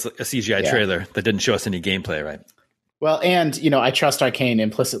 it was a CGI trailer that didn't show us any gameplay, right? Well, and, I trust Arcane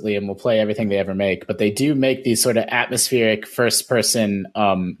implicitly and will play everything they ever make, but they do make these sort of atmospheric first-person,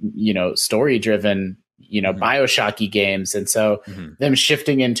 story-driven, Bioshock-y games. And so them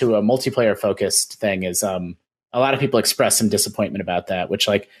shifting into a multiplayer-focused thing is a lot of people express some disappointment about that, which,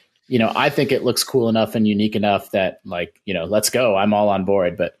 I think it looks cool enough and unique enough that, let's go. I'm all on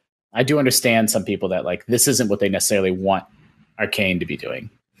board. But I do understand some people that, this isn't what they necessarily want Arcane to be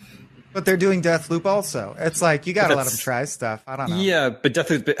doing. But they're doing Deathloop also. It's like, you got to let them try stuff. I don't know. Yeah, but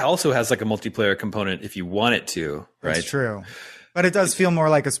Deathloop also has a multiplayer component if you want it to, right? That's true. But it does feel more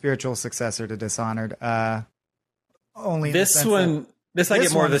like a spiritual successor to Dishonored. Only this one, I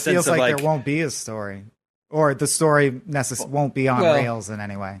get more of the sense feels of like there won't be a story. Or the story won't be on rails in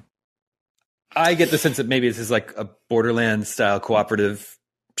any way. I get the sense that maybe this is like a Borderlands style cooperative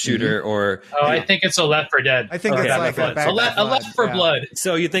shooter or I think it's a Left 4 Dead. I think it's like a Left 4 Blood.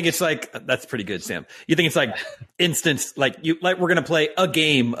 So you think it's that's pretty good, Sam. You think it's instance we're gonna play a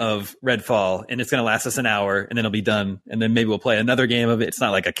game of Redfall and it's gonna last us an hour and then it'll be done and then maybe we'll play another game of it. It's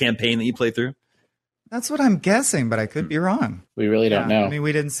not like a campaign that you play through. That's what I'm guessing, but I could be wrong. We really don't know. I mean,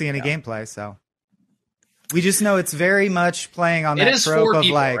 we didn't see any gameplay, so we just know it's very much playing on that trope of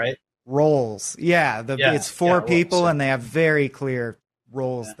right? roles. Yeah, it's four people and they have very clear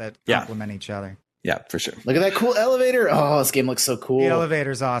roles that complement each other. Yeah, for sure. Look at that cool elevator. Oh, this game looks so cool. The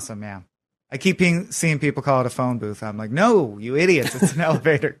elevator's awesome, yeah. I keep seeing people call it a phone booth. I'm like, no, you idiots. It's an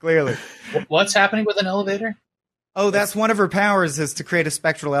elevator, clearly. What's happening with an elevator? Oh, that's one of her powers is to create a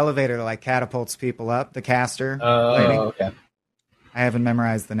spectral elevator that catapults people up. The caster. Oh, okay. I haven't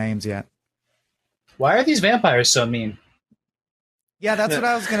memorized the names yet. Why are these vampires so mean? Yeah, that's what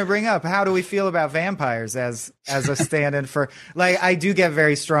I was going to bring up. How do we feel about vampires as a stand-in for... I do get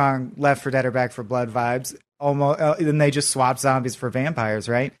very strong Left 4 Dead or Back 4 Blood vibes. Almost, and they just swap zombies for vampires,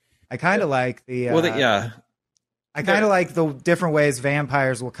 right? I kind of like the... I kind of like the different ways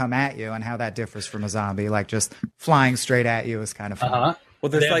vampires will come at you and how that differs from a zombie. Just flying straight at you is kind of fun. Uh-huh. Well,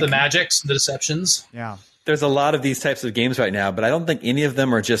 there's the magics, the deceptions. Yeah. There's a lot of these types of games right now, but I don't think any of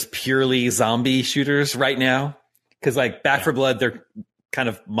them are just purely zombie shooters right now. Because Back 4 Blood, they're kind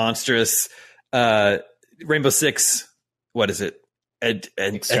of monstrous. Rainbow Six, what is it?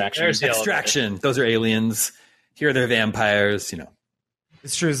 Extraction. Those are aliens. Here they're vampires.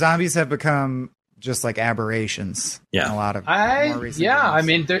 It's true. Zombies have become just aberrations. Yeah, in a lot of more recent games. I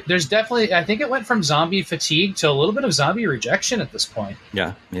mean, there's definitely. I think it went from zombie fatigue to a little bit of zombie rejection at this point.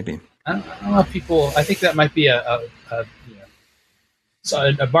 Yeah, maybe. I don't know if people. I think that might be a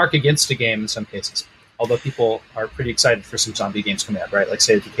mark against a game in some cases. Although people are pretty excited for some zombie games coming out, right? Like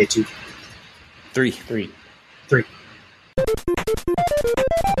State of Decay 2. 3.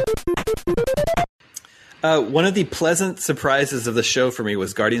 One of the pleasant surprises of the show for me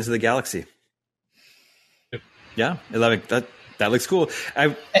was Guardians of the Galaxy. Yeah, that looks cool.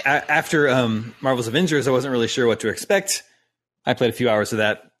 After Marvel's Avengers, I wasn't really sure what to expect. I played a few hours of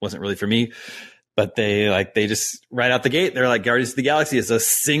that. Wasn't really for me. But they just right out the gate, they're like, Guardians of the Galaxy is a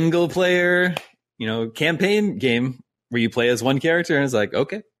single player campaign game where you play as one character, and it's like,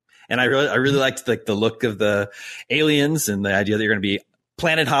 okay. And I really liked the look of the aliens and the idea that you're going to be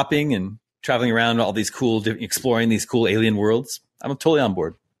planet hopping and traveling around all these exploring these cool alien worlds. I'm totally on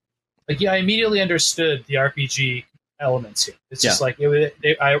board. I immediately understood the RPG elements here. It's just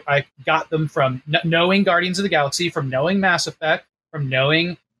I got them from knowing Guardians of the Galaxy, from knowing Mass Effect, from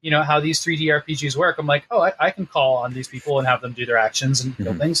knowing how these 3D RPGs work. I'm like, oh, I can call on these people and have them do their actions and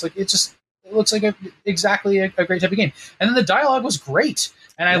kill things. looks like exactly a great type of game. And then the dialogue was great.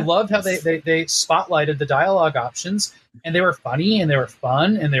 And I loved how they spotlighted the dialogue options, and they were funny and they were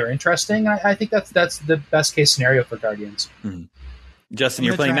fun and they were interesting. I think that's the best case scenario for Guardians. Mm-hmm. Justin,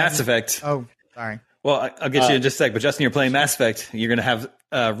 you're playing Mass Effect. Oh, sorry. Well, I'll get you in just a sec. But Justin, you're playing Mass Effect. You're going to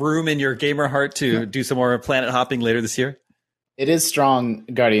have room in your gamer heart to do some more planet hopping later this year. It is strong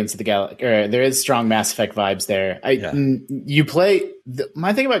Guardians of the Galaxy. There is strong Mass Effect vibes there. You play.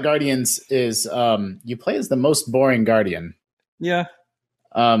 My thing about Guardians is you play as the most boring Guardian. Yeah.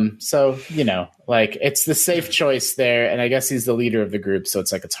 So, like it's the safe choice there. And I guess he's the leader of the group. So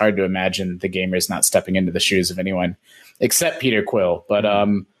it's like, it's hard to imagine the gamers not stepping into the shoes of anyone except Peter Quill. But,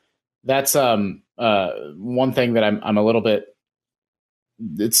 that's, one thing that I'm a little bit,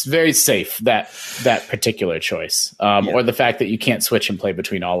 it's very safe that particular choice, or the fact that you can't switch and play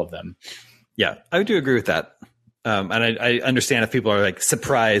between all of them. Yeah, I do agree with that. And I understand if people are like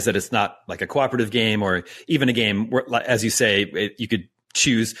surprised that it's not like a cooperative game or even a game where, as you say, you could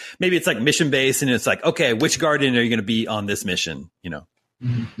choose. Maybe it's like mission based, and it's like, okay, which Guardian are you going to be on this mission?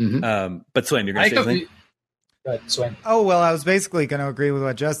 Mm-hmm. But Swaim, you're going to say something? Go ahead, Swaim. Oh, well, I was basically going to agree with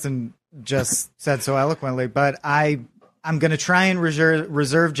what Justin just said so eloquently, but I'm going to try and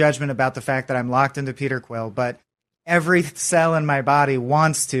reserve judgment about the fact that I'm locked into Peter Quill, but every cell in my body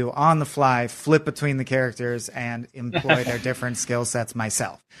wants to, on the fly, flip between the characters and employ their different skill sets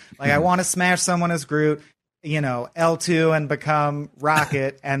myself. Like, I want to smash someone as Groot, L2 and become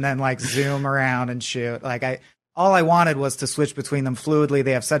Rocket, and then like zoom around and shoot. All I wanted was to switch between them fluidly.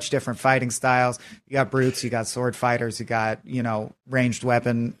 They have such different fighting styles. You got brutes, you got sword fighters, you got, ranged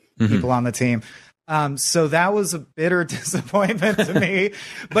weapon people on the team. So that was a bitter disappointment to me,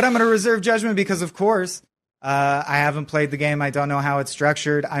 but I'm going to reserve judgment because, of course, I haven't played the game. I don't know how it's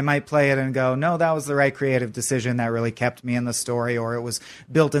structured. I might play it and go, no, that was the right creative decision that really kept me in the story, or it was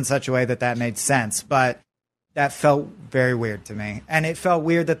built in such a way that made sense. But that felt very weird to me. And it felt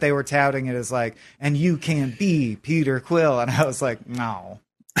weird that they were touting it as like, and you can be Peter Quill. And I was like, no.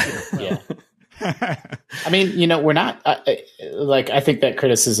 Yeah. I mean, we're not I think that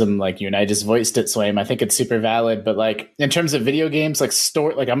criticism, like you and I just voiced it, Swaim, I think it's super valid. But like in terms of video games, like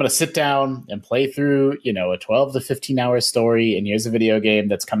I'm going to sit down and play through, a 12 to 15 hour story. And here's a video game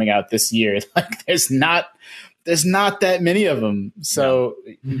that's coming out this year. Like there's not that many of them. So,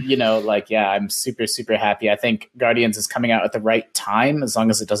 I'm super, super happy. I think Guardians is coming out at the right time, as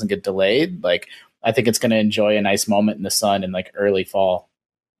long as it doesn't get delayed. Like, I think it's going to enjoy a nice moment in the sun in like early fall.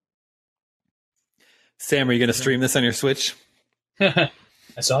 Sam, are you going to stream this on your Switch? I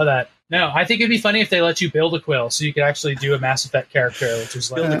saw that. No, I think it'd be funny if they let you build a Quill, so you could actually do a Mass Effect character, which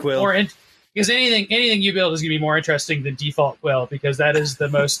is like build a Quill. Because anything you build is going to be more interesting than default Quill, because that is the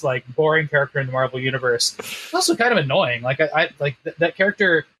most like boring character in the Marvel universe. It's also kind of annoying. Like I like that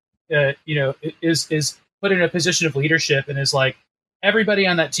character, is put in a position of leadership and is like, everybody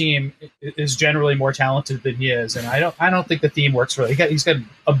on that team is generally more talented than he is, and I don't think the theme works really. He's got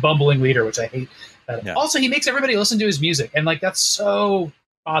a bumbling leader, which I hate. Yeah. Also, he makes everybody listen to his music, and like that's so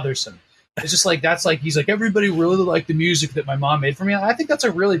bothersome. It's just like he's like, everybody really liked the music that my mom made for me. I think that's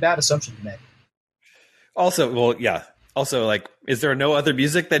a really bad assumption to make. Also, well, yeah. Also, like, is there no other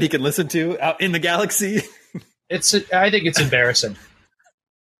music that he can listen to out in the galaxy? I think it's embarrassing.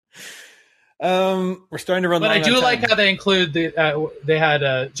 We're starting to run. But I do like how they include they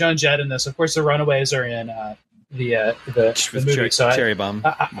had Joan Jett in this. Of course, the Runaways are in the movie. Cherry Bomb.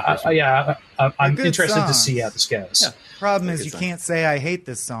 I'm interested to see how this goes. Yeah. Problem is, you can't say I hate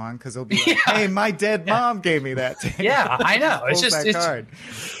this song because it'll be like, hey, my dead mom gave me that. Yeah, I know.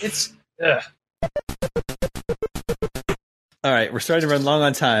 It's All right, we're starting to run long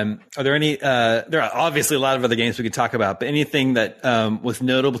on time. Are there any? There are obviously a lot of other games we could talk about, but anything that was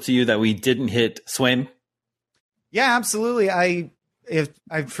notable to you that we didn't hit, Swaim? Yeah, absolutely. I'm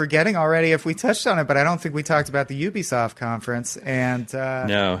forgetting already if we touched on it, but I don't think we talked about the Ubisoft conference. And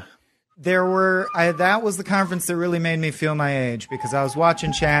no, that was the conference that really made me feel my age, because I was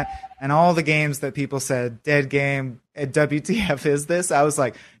watching chat and all the games that people said, dead game, WTF is this? I was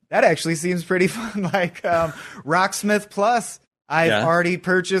like, that actually seems pretty fun. Like Rocksmith Plus. I've already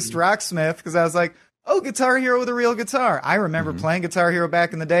purchased Rocksmith because I was like, oh, Guitar Hero with a real guitar. I remember playing Guitar Hero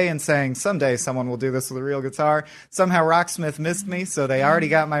back in the day and saying, someday someone will do this with a real guitar. Somehow Rocksmith missed me, so they already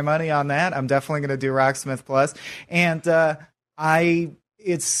got my money on that. I'm definitely going to do Rocksmith Plus. And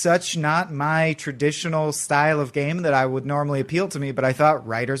it's such not my traditional style of game that I would normally appeal to me, but I thought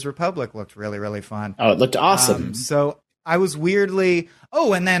Riders Republic looked really, really fun. Oh, it looked awesome. So I was weirdly...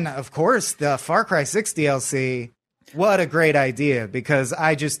 Oh, and then, of course, the Far Cry 6 DLC what a great idea, because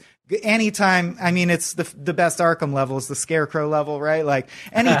anytime, I mean, it's the best Arkham level is the Scarecrow level, right? Like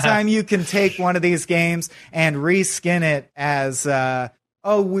anytime you can take one of these games and reskin it as,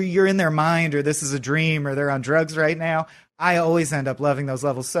 you're in their mind, or this is a dream, or they're on drugs right now. I always end up loving those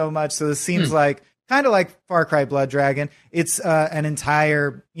levels so much. So this seems like kind of like Far Cry Blood Dragon. It's an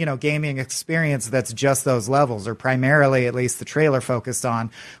entire, gaming experience that's just those levels, or primarily, at least the trailer focused on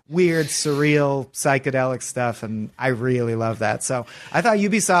weird, surreal, psychedelic stuff. And I really love that. So I thought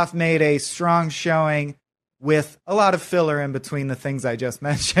Ubisoft made a strong showing with a lot of filler in between the things I just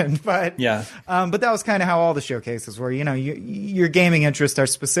mentioned. But but that was kind of how all the showcases were. Your gaming interests are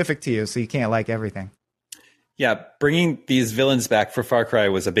specific to you, so you can't like everything. Yeah, bringing these villains back for Far Cry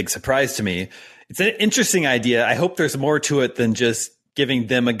was a big surprise to me. It's an interesting idea. I hope there's more to it than just giving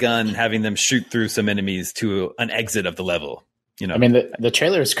them a gun and having them shoot through some enemies to an exit of the level. I mean, the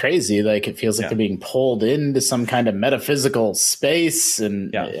trailer is crazy. Like, it feels like they're being pulled into some kind of metaphysical space,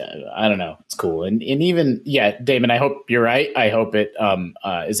 and I don't know. It's cool. And even, Damon, I hope you're right. I hope it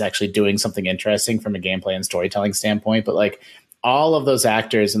is actually doing something interesting from a gameplay and storytelling standpoint. But like, all of those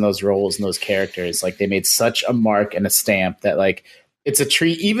actors and those roles and those characters, like, they made such a mark and a stamp that, like, it's a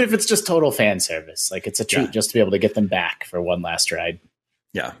treat, even if it's just total fan service. Like, it's a treat just to be able to get them back for one last ride.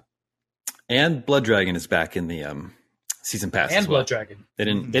 Yeah. And Blood Dragon is back in the season pass. And Blood Dragon. They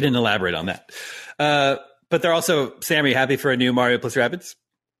didn't elaborate on that. But they're also, Sam, are you happy for a new Mario plus Rabbids?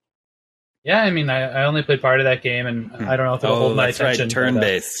 Yeah, I mean, I only played part of that game, and I don't know if it'll hold my attention. Right,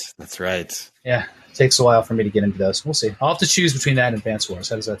 turn-based. That's right. Yeah, it takes a while for me to get into those. We'll see. I'll have to choose between that and Advance Wars.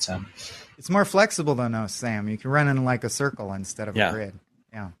 How does that sound? It's more flexible than us, Sam. You can run in like a circle instead of a grid.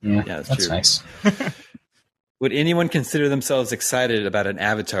 Yeah, that's true. Nice. Would anyone consider themselves excited about an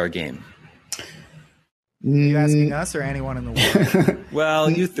Avatar game? Are you asking us or anyone in the world?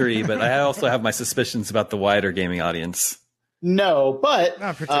 Well, you three, but I also have my suspicions about the wider gaming audience. No, but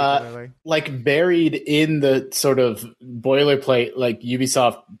not particularly. Like, buried in the sort of boilerplate, like,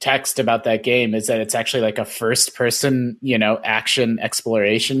 Ubisoft text about that game is that it's actually like a first-person, action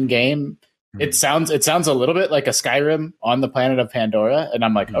exploration game. Mm-hmm. It sounds a little bit like a Skyrim on the planet of Pandora, and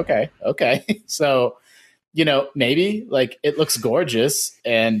I'm like, okay. So, maybe, like, it looks gorgeous,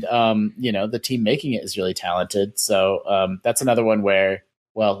 and the team making it is really talented. So that's another one where,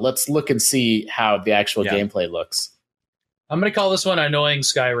 well, let's look and see how the actual gameplay looks. I'm going to call this one Annoying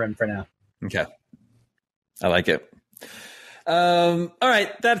Skyrim for now. Okay. I like it. All right.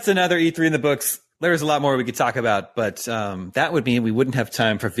 That's another E3 in the books. There's a lot more we could talk about, but that would mean we wouldn't have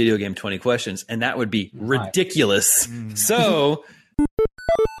time for Video Game 20 questions, and that would be ridiculous. So...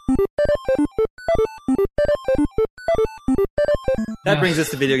 that brings us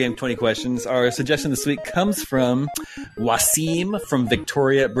to Video Game 20 questions. Our suggestion this week comes from Wasim from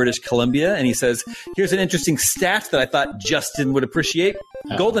Victoria, British Columbia. And he says, here's an interesting stat that I thought Justin would appreciate.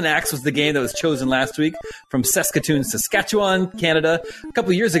 Golden Axe was the game that was chosen last week from Saskatoon, Saskatchewan, Canada. A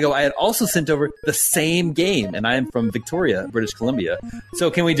couple of years ago, I had also sent over the same game, and I am from Victoria, British Columbia. So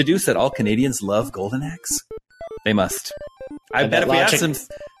can we deduce that all Canadians love Golden Axe? They must. I bet if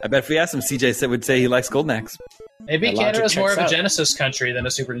we asked him, CJ would say he likes Golden Axe. Maybe Canada's more of a Genesis country than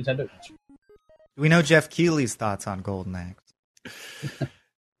a Super Nintendo country. Do we know Jeff Keighley's thoughts on Golden Axe?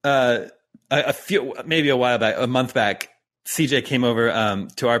 A while back, a month back, CJ came over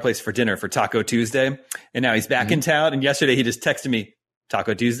to our place for dinner for Taco Tuesday, and now he's back in town. And yesterday he just texted me,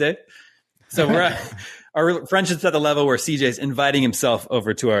 Taco Tuesday. So our friendship's at the level where CJ's inviting himself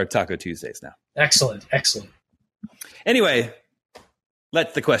over to our Taco Tuesdays now. Excellent. Anyway,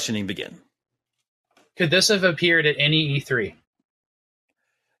 let the questioning begin. Could this have appeared at any E3?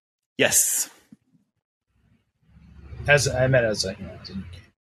 Yes. Has there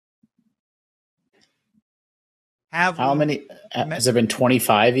been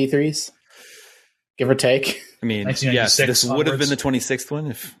 25 E3s? Give or take? I mean, yes, this would have been the 26th one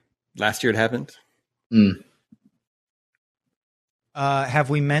if last year it happened. Have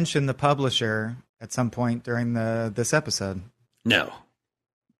we mentioned the publisher at some point during this episode? No.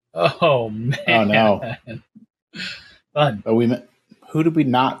 Oh, man. Oh, no. Fun. But who did we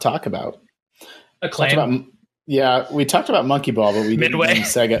not talk about? Acclaim. We talked about Monkey Ball, but we didn't Midway. name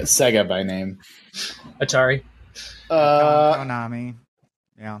Sega by name. Atari. Konami.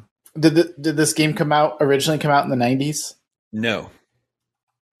 Yeah. Did this game originally come out in the 90s? No.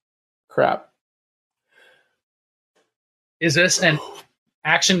 Crap. Is this an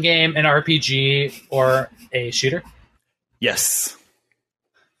action game, an RPG, or a shooter? Yes.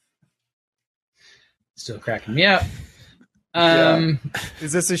 Still cracking me up.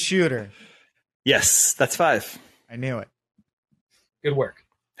 Is this a shooter? Yes, that's 5. I knew it. Good work.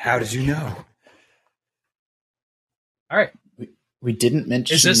 How did you know? All right. We didn't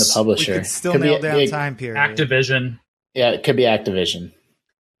mention Is this- the publisher. We could still Could be- nail down it- time period. Activision. Yeah, it could be Activision.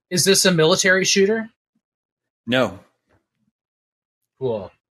 Is this a military shooter? No.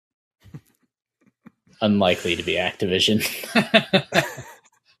 Cool. Unlikely to be Activision.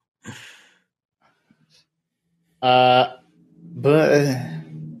 But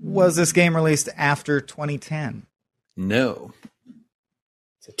Was this game released after 2010 No.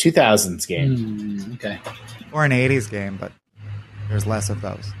 it's a 2000s game. Okay. or an 80s game? But there's less of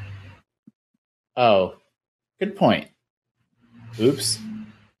those. Oh, good point. Oops.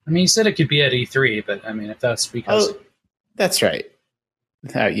 I mean, you said it could be at E3, but I mean, if that's because. Oh, that's right.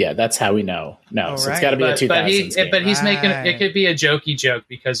 Yeah, that's how we know. No, so it's right. got to be a But, 2000s but, game. he's making Right. it could be a jokey joke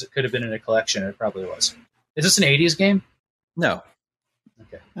because it could have been in a collection. It probably was. Is this an 80s game? No.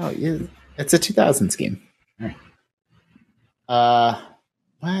 Oh, yeah, it's a 2000s game. Right. Well,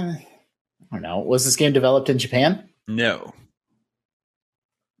 I don't know. Was this game developed in Japan? No.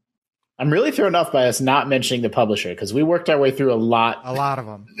 I'm really thrown off by us not mentioning the publisher because we worked our way through a lot A lot of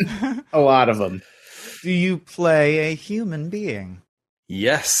them. a lot of them. Do you play a human being?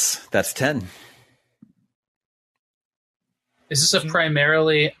 Yes. That's 10. Is this a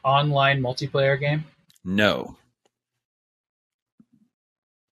primarily online multiplayer game? No.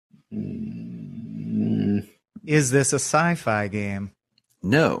 Is this a sci-fi game?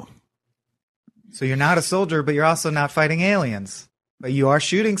 No. So you're not a soldier, but you're also not fighting aliens. But you are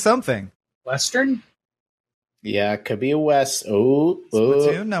shooting something. Western? Yeah, it could be a West. Oh,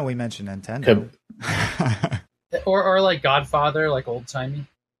 Splatoon? No, we mentioned Nintendo. Could, Or like Godfather, like old timey?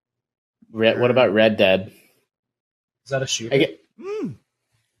 what about Red Dead? Is that a shooter?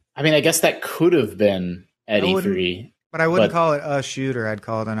 I mean, I guess that could have been at I wouldn't- E3. But I wouldn't call it a shooter. I'd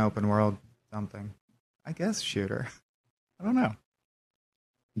call it an open world something. I guess shooter. I don't know.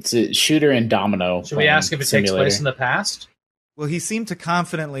 It's a shooter and domino. Should we ask if it takes place in the past? Well, he seemed to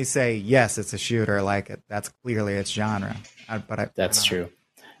confidently say, yes, it's a shooter. Like, that's clearly its genre. That's true.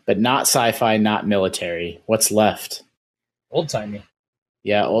 But not sci-fi, not military. What's left? Old timey.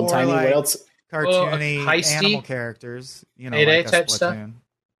 Yeah, old timey. like What else? Cartoony heisty? animal characters. You know, Payday like a type stuff? Splatoon.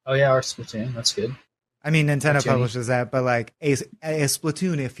 Oh yeah, or Splatoon. That's good. I mean, Nintendo Cartoony. publishes that, but like a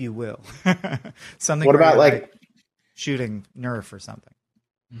Splatoon, if you will. Something. What where about, you're, like- shooting Nerf or something?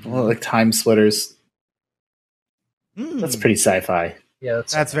 Well, like Time Splitters. Mm. That's pretty sci-fi. Yeah,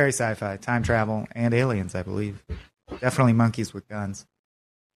 That's very sci-fi. Time travel and aliens, I believe. Definitely monkeys with guns.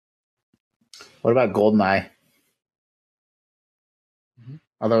 What about GoldenEye? Mm-hmm.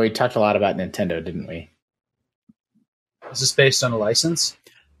 Although we talked a lot about Nintendo, didn't we? Is this based on a license?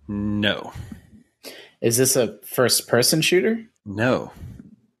 No. Is this a first-person shooter? No.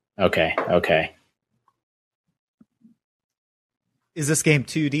 Okay. Is this game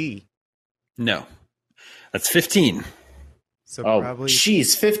 2D? No. That's 15. So Oh, probably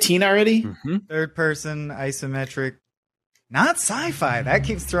jeez, 15 already? Mm-hmm. third person, isometric. Not sci-fi. That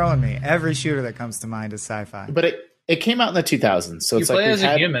keeps throwing me. Every shooter that comes to mind is sci-fi. But it came out in the 2000s, so You it's play like as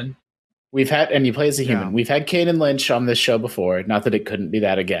a human. We've had, and you play as a human. Yeah. We've had Kane and Lynch on this show before. Not that it couldn't be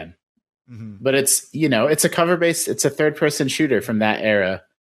that again, but it's it's a cover based. It's a third person shooter from that era.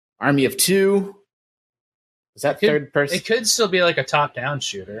 Army of Two. Is that third person? It could still be like a top down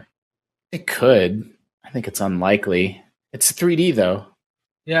shooter. It could. I think it's unlikely. It's 3D though.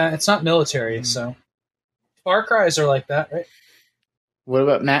 Yeah, it's not military, so Far Cry's are like that, right? What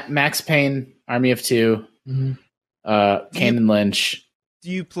about Max Payne? Army of Two. Mm-hmm. Kane and Lynch. Do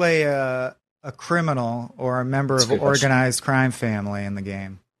you play a criminal or a member That's a of good an organized crime family in the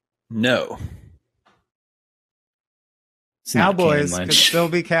game? No. It's not Kane and Cowboys could Lynch. still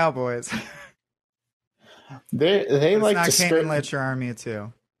be cowboys. They It's like not to Kane skirt. and Lynch or Army of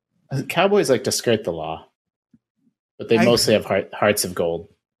Two. Cowboys like to skirt the law, but they mostly have hearts of gold.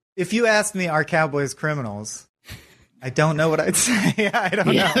 If you asked me, are cowboys criminals? I don't know what I'd say. I don't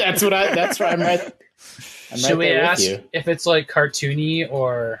know. Yeah, that's why I'm right. Should we there with ask you. if it's like cartoony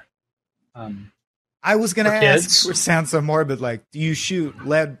or I was going to for ask, kids? which sounds so morbid, like, do you shoot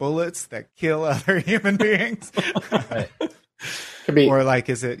lead bullets that kill other human beings? Could be, or like,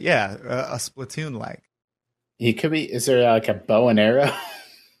 is it, a Splatoon like? he could be. Is there like a bow and arrow,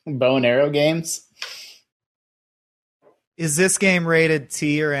 bow and arrow games? Is this game rated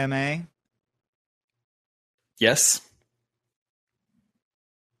T or MA? Yes.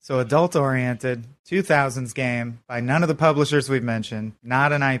 So adult oriented, 2000s game by none of the publishers we've mentioned,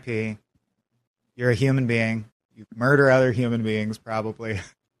 not an IP. You're a human being. You murder other human beings, probably.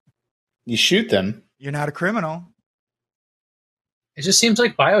 You shoot them. You're not a criminal. it just seems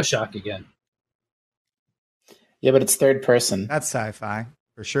like BioShock again. Yeah, but it's third person. That's sci-fi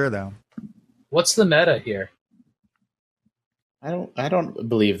for sure, though. What's the meta here? I don't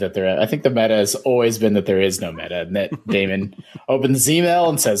believe that I think the meta has always been that there is no meta, and that Damon opens his email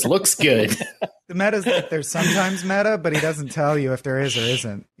and says, looks good. The meta is that there's sometimes meta, but he doesn't tell you if there is or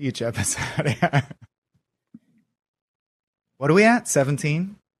isn't each episode. What are we at?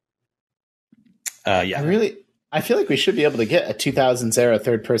 17? Yeah. I feel like we should be able to get a 2000s era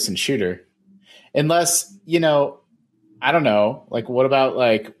third person shooter. Unless, I don't know. Like, what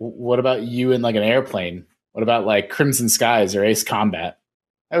about you in like an airplane? What about like Crimson Skies or Ace Combat?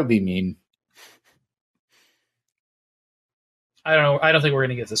 That would be mean. I don't know. I don't think we're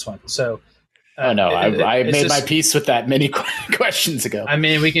going to get this one. So, I made my peace with that many questions ago. I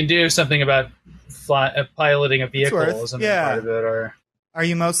mean, we can do something about piloting a vehicle or something part of it. Or are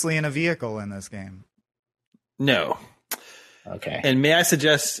you mostly in a vehicle in this game? No. Okay. And may I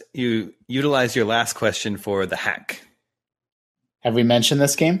suggest you utilize your last question for the hack? Have we mentioned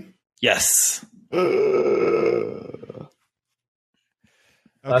this game? Yes.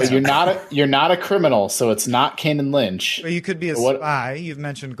 Okay. You're not a criminal, so it's not Kane Lynch. But you could be a spy. You've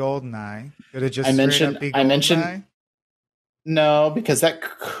mentioned GoldenEye. Could it just be GoldenEye? No, because that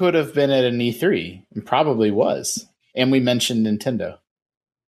could have been at an E3 and probably was. And we mentioned Nintendo.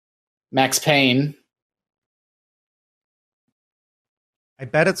 Max Payne. I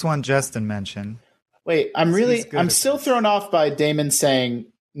bet it's one Justin mentioned. Wait, I'm still thrown off by Damon saying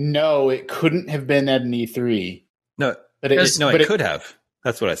no, it couldn't have been at an E3. No, it could have.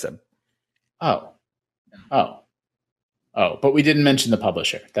 That's what I said. Oh, but we didn't mention the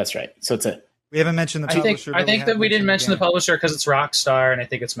publisher. That's right. So we haven't mentioned the publisher. I think that we didn't mention the publisher because it's Rockstar, and I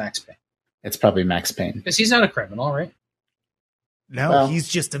think it's Max Payne. It's probably Max Payne. Because he's not a criminal, right? No, he's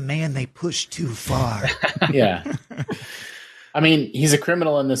just a man they push too far. Yeah. I mean, he's a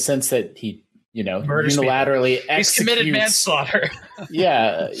criminal in the sense that he, unilaterally executes. He's committed manslaughter.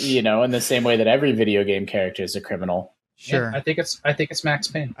 Yeah, in the same way that every video game character is a criminal. Sure. Yeah, I think it's Max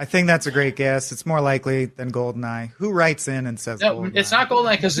Payne. I think that's a great guess. It's more likely than GoldenEye. Who writes in and says no, GoldenEye? It's not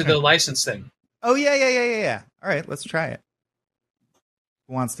GoldenEye because of the license thing. Oh, yeah. All right, let's try it.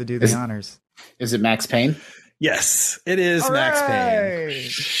 Who wants to do the honors? Is it Max Payne? Yes, it is Max Payne.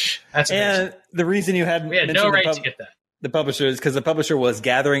 That's amazing. And the reason you had no right to get that. The publisher is because the publisher was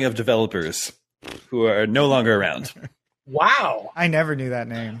Gathering of Developers, who are no longer around. Wow. I never knew that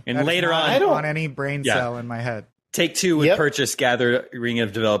name. And that later on, I don't want any brain cell in my head. Take-Two would purchase Gathering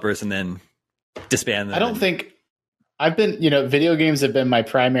of Developers and then disband them. I don't think I've been, video games have been my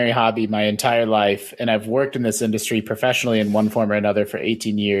primary hobby my entire life, and I've worked in this industry professionally in one form or another for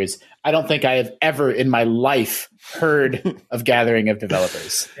 18 years. I don't think I have ever in my life heard of Gathering of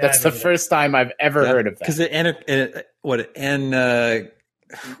Developers. That's the first time I've ever heard of that. Because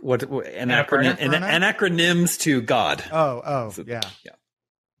acronyms to God. Oh, yeah.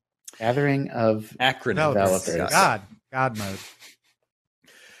 Gathering of Developers. God mode.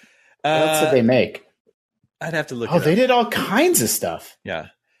 What else did they make? I'd have to look. They did all kinds of stuff. Yeah.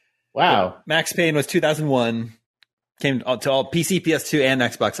 Wow. Max Payne was 2001. Came to all PC, PS2, and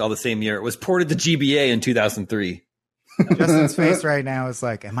Xbox all the same year. It was ported to GBA in 2003. Justin's face right now is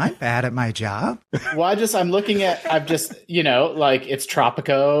like, am I bad at my job? Well, it's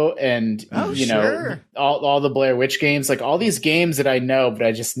Tropico and, all the Blair Witch games, like all these games that I know, but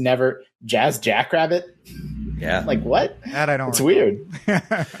I just never Jazz Jackrabbit. Yeah. Like what? That I don't It's recall.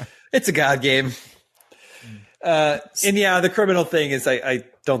 weird. It's a God game. And the criminal thing is I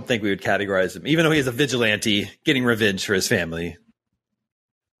don't think we would categorize him, even though he is a vigilante getting revenge for his family.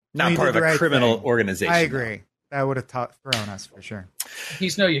 Not part of a criminal organization. I agree. That would have thrown us for sure.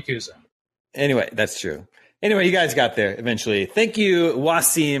 He's no Yakuza. Anyway, that's true. Anyway, you guys got there eventually. Thank you,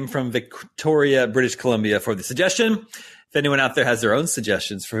 Wasim from Victoria, British Columbia, for the suggestion. If anyone out there has their own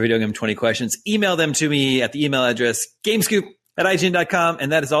suggestions for Video Game 20 questions, email them to me at the email address gamescoop@ign.com.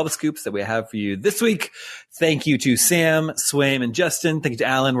 And that is all the scoops that we have for you this week. Thank you to Sam, Swaim, and Justin. Thank you to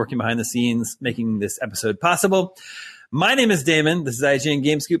Alan working behind the scenes, making this episode possible. My name is Damon. This is IGN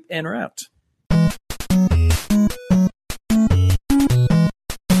Game Scoop, and we're out.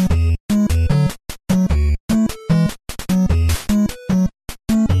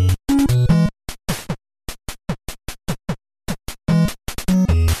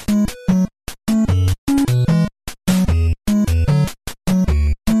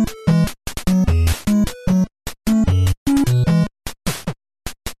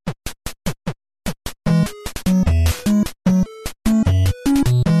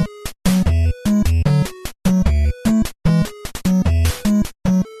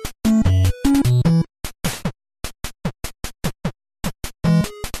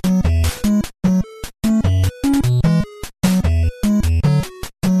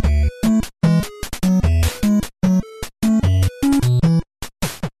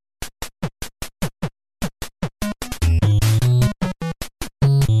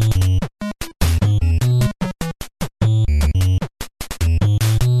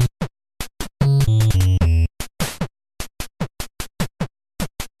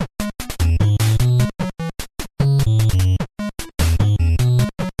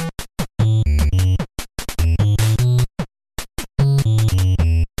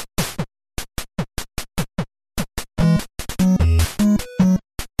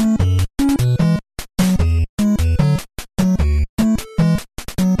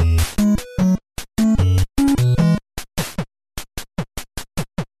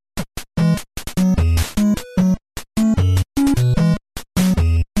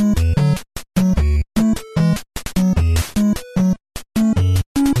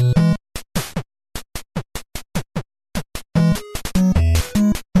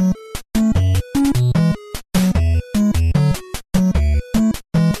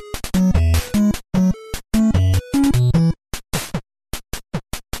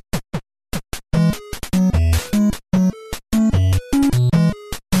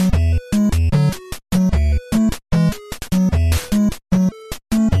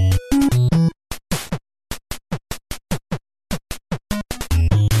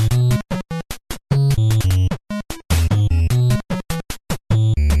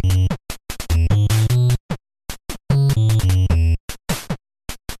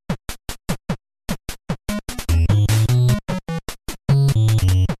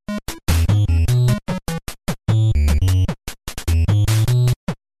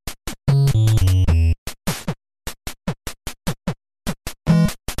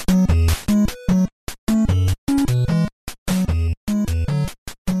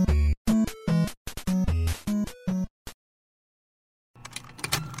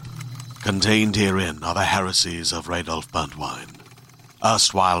 Contained herein are the heresies of Radolf Burntwine,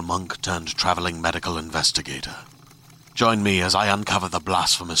 erstwhile monk turned traveling medical investigator. Join me as I uncover the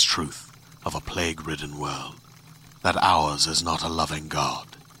blasphemous truth of a plague-ridden world, that ours is not a loving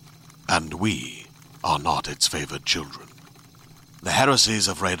God, and we are not its favored children. The Heresies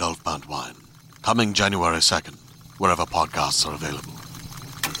of Radolf Burntwine, coming January 2nd, wherever podcasts are available.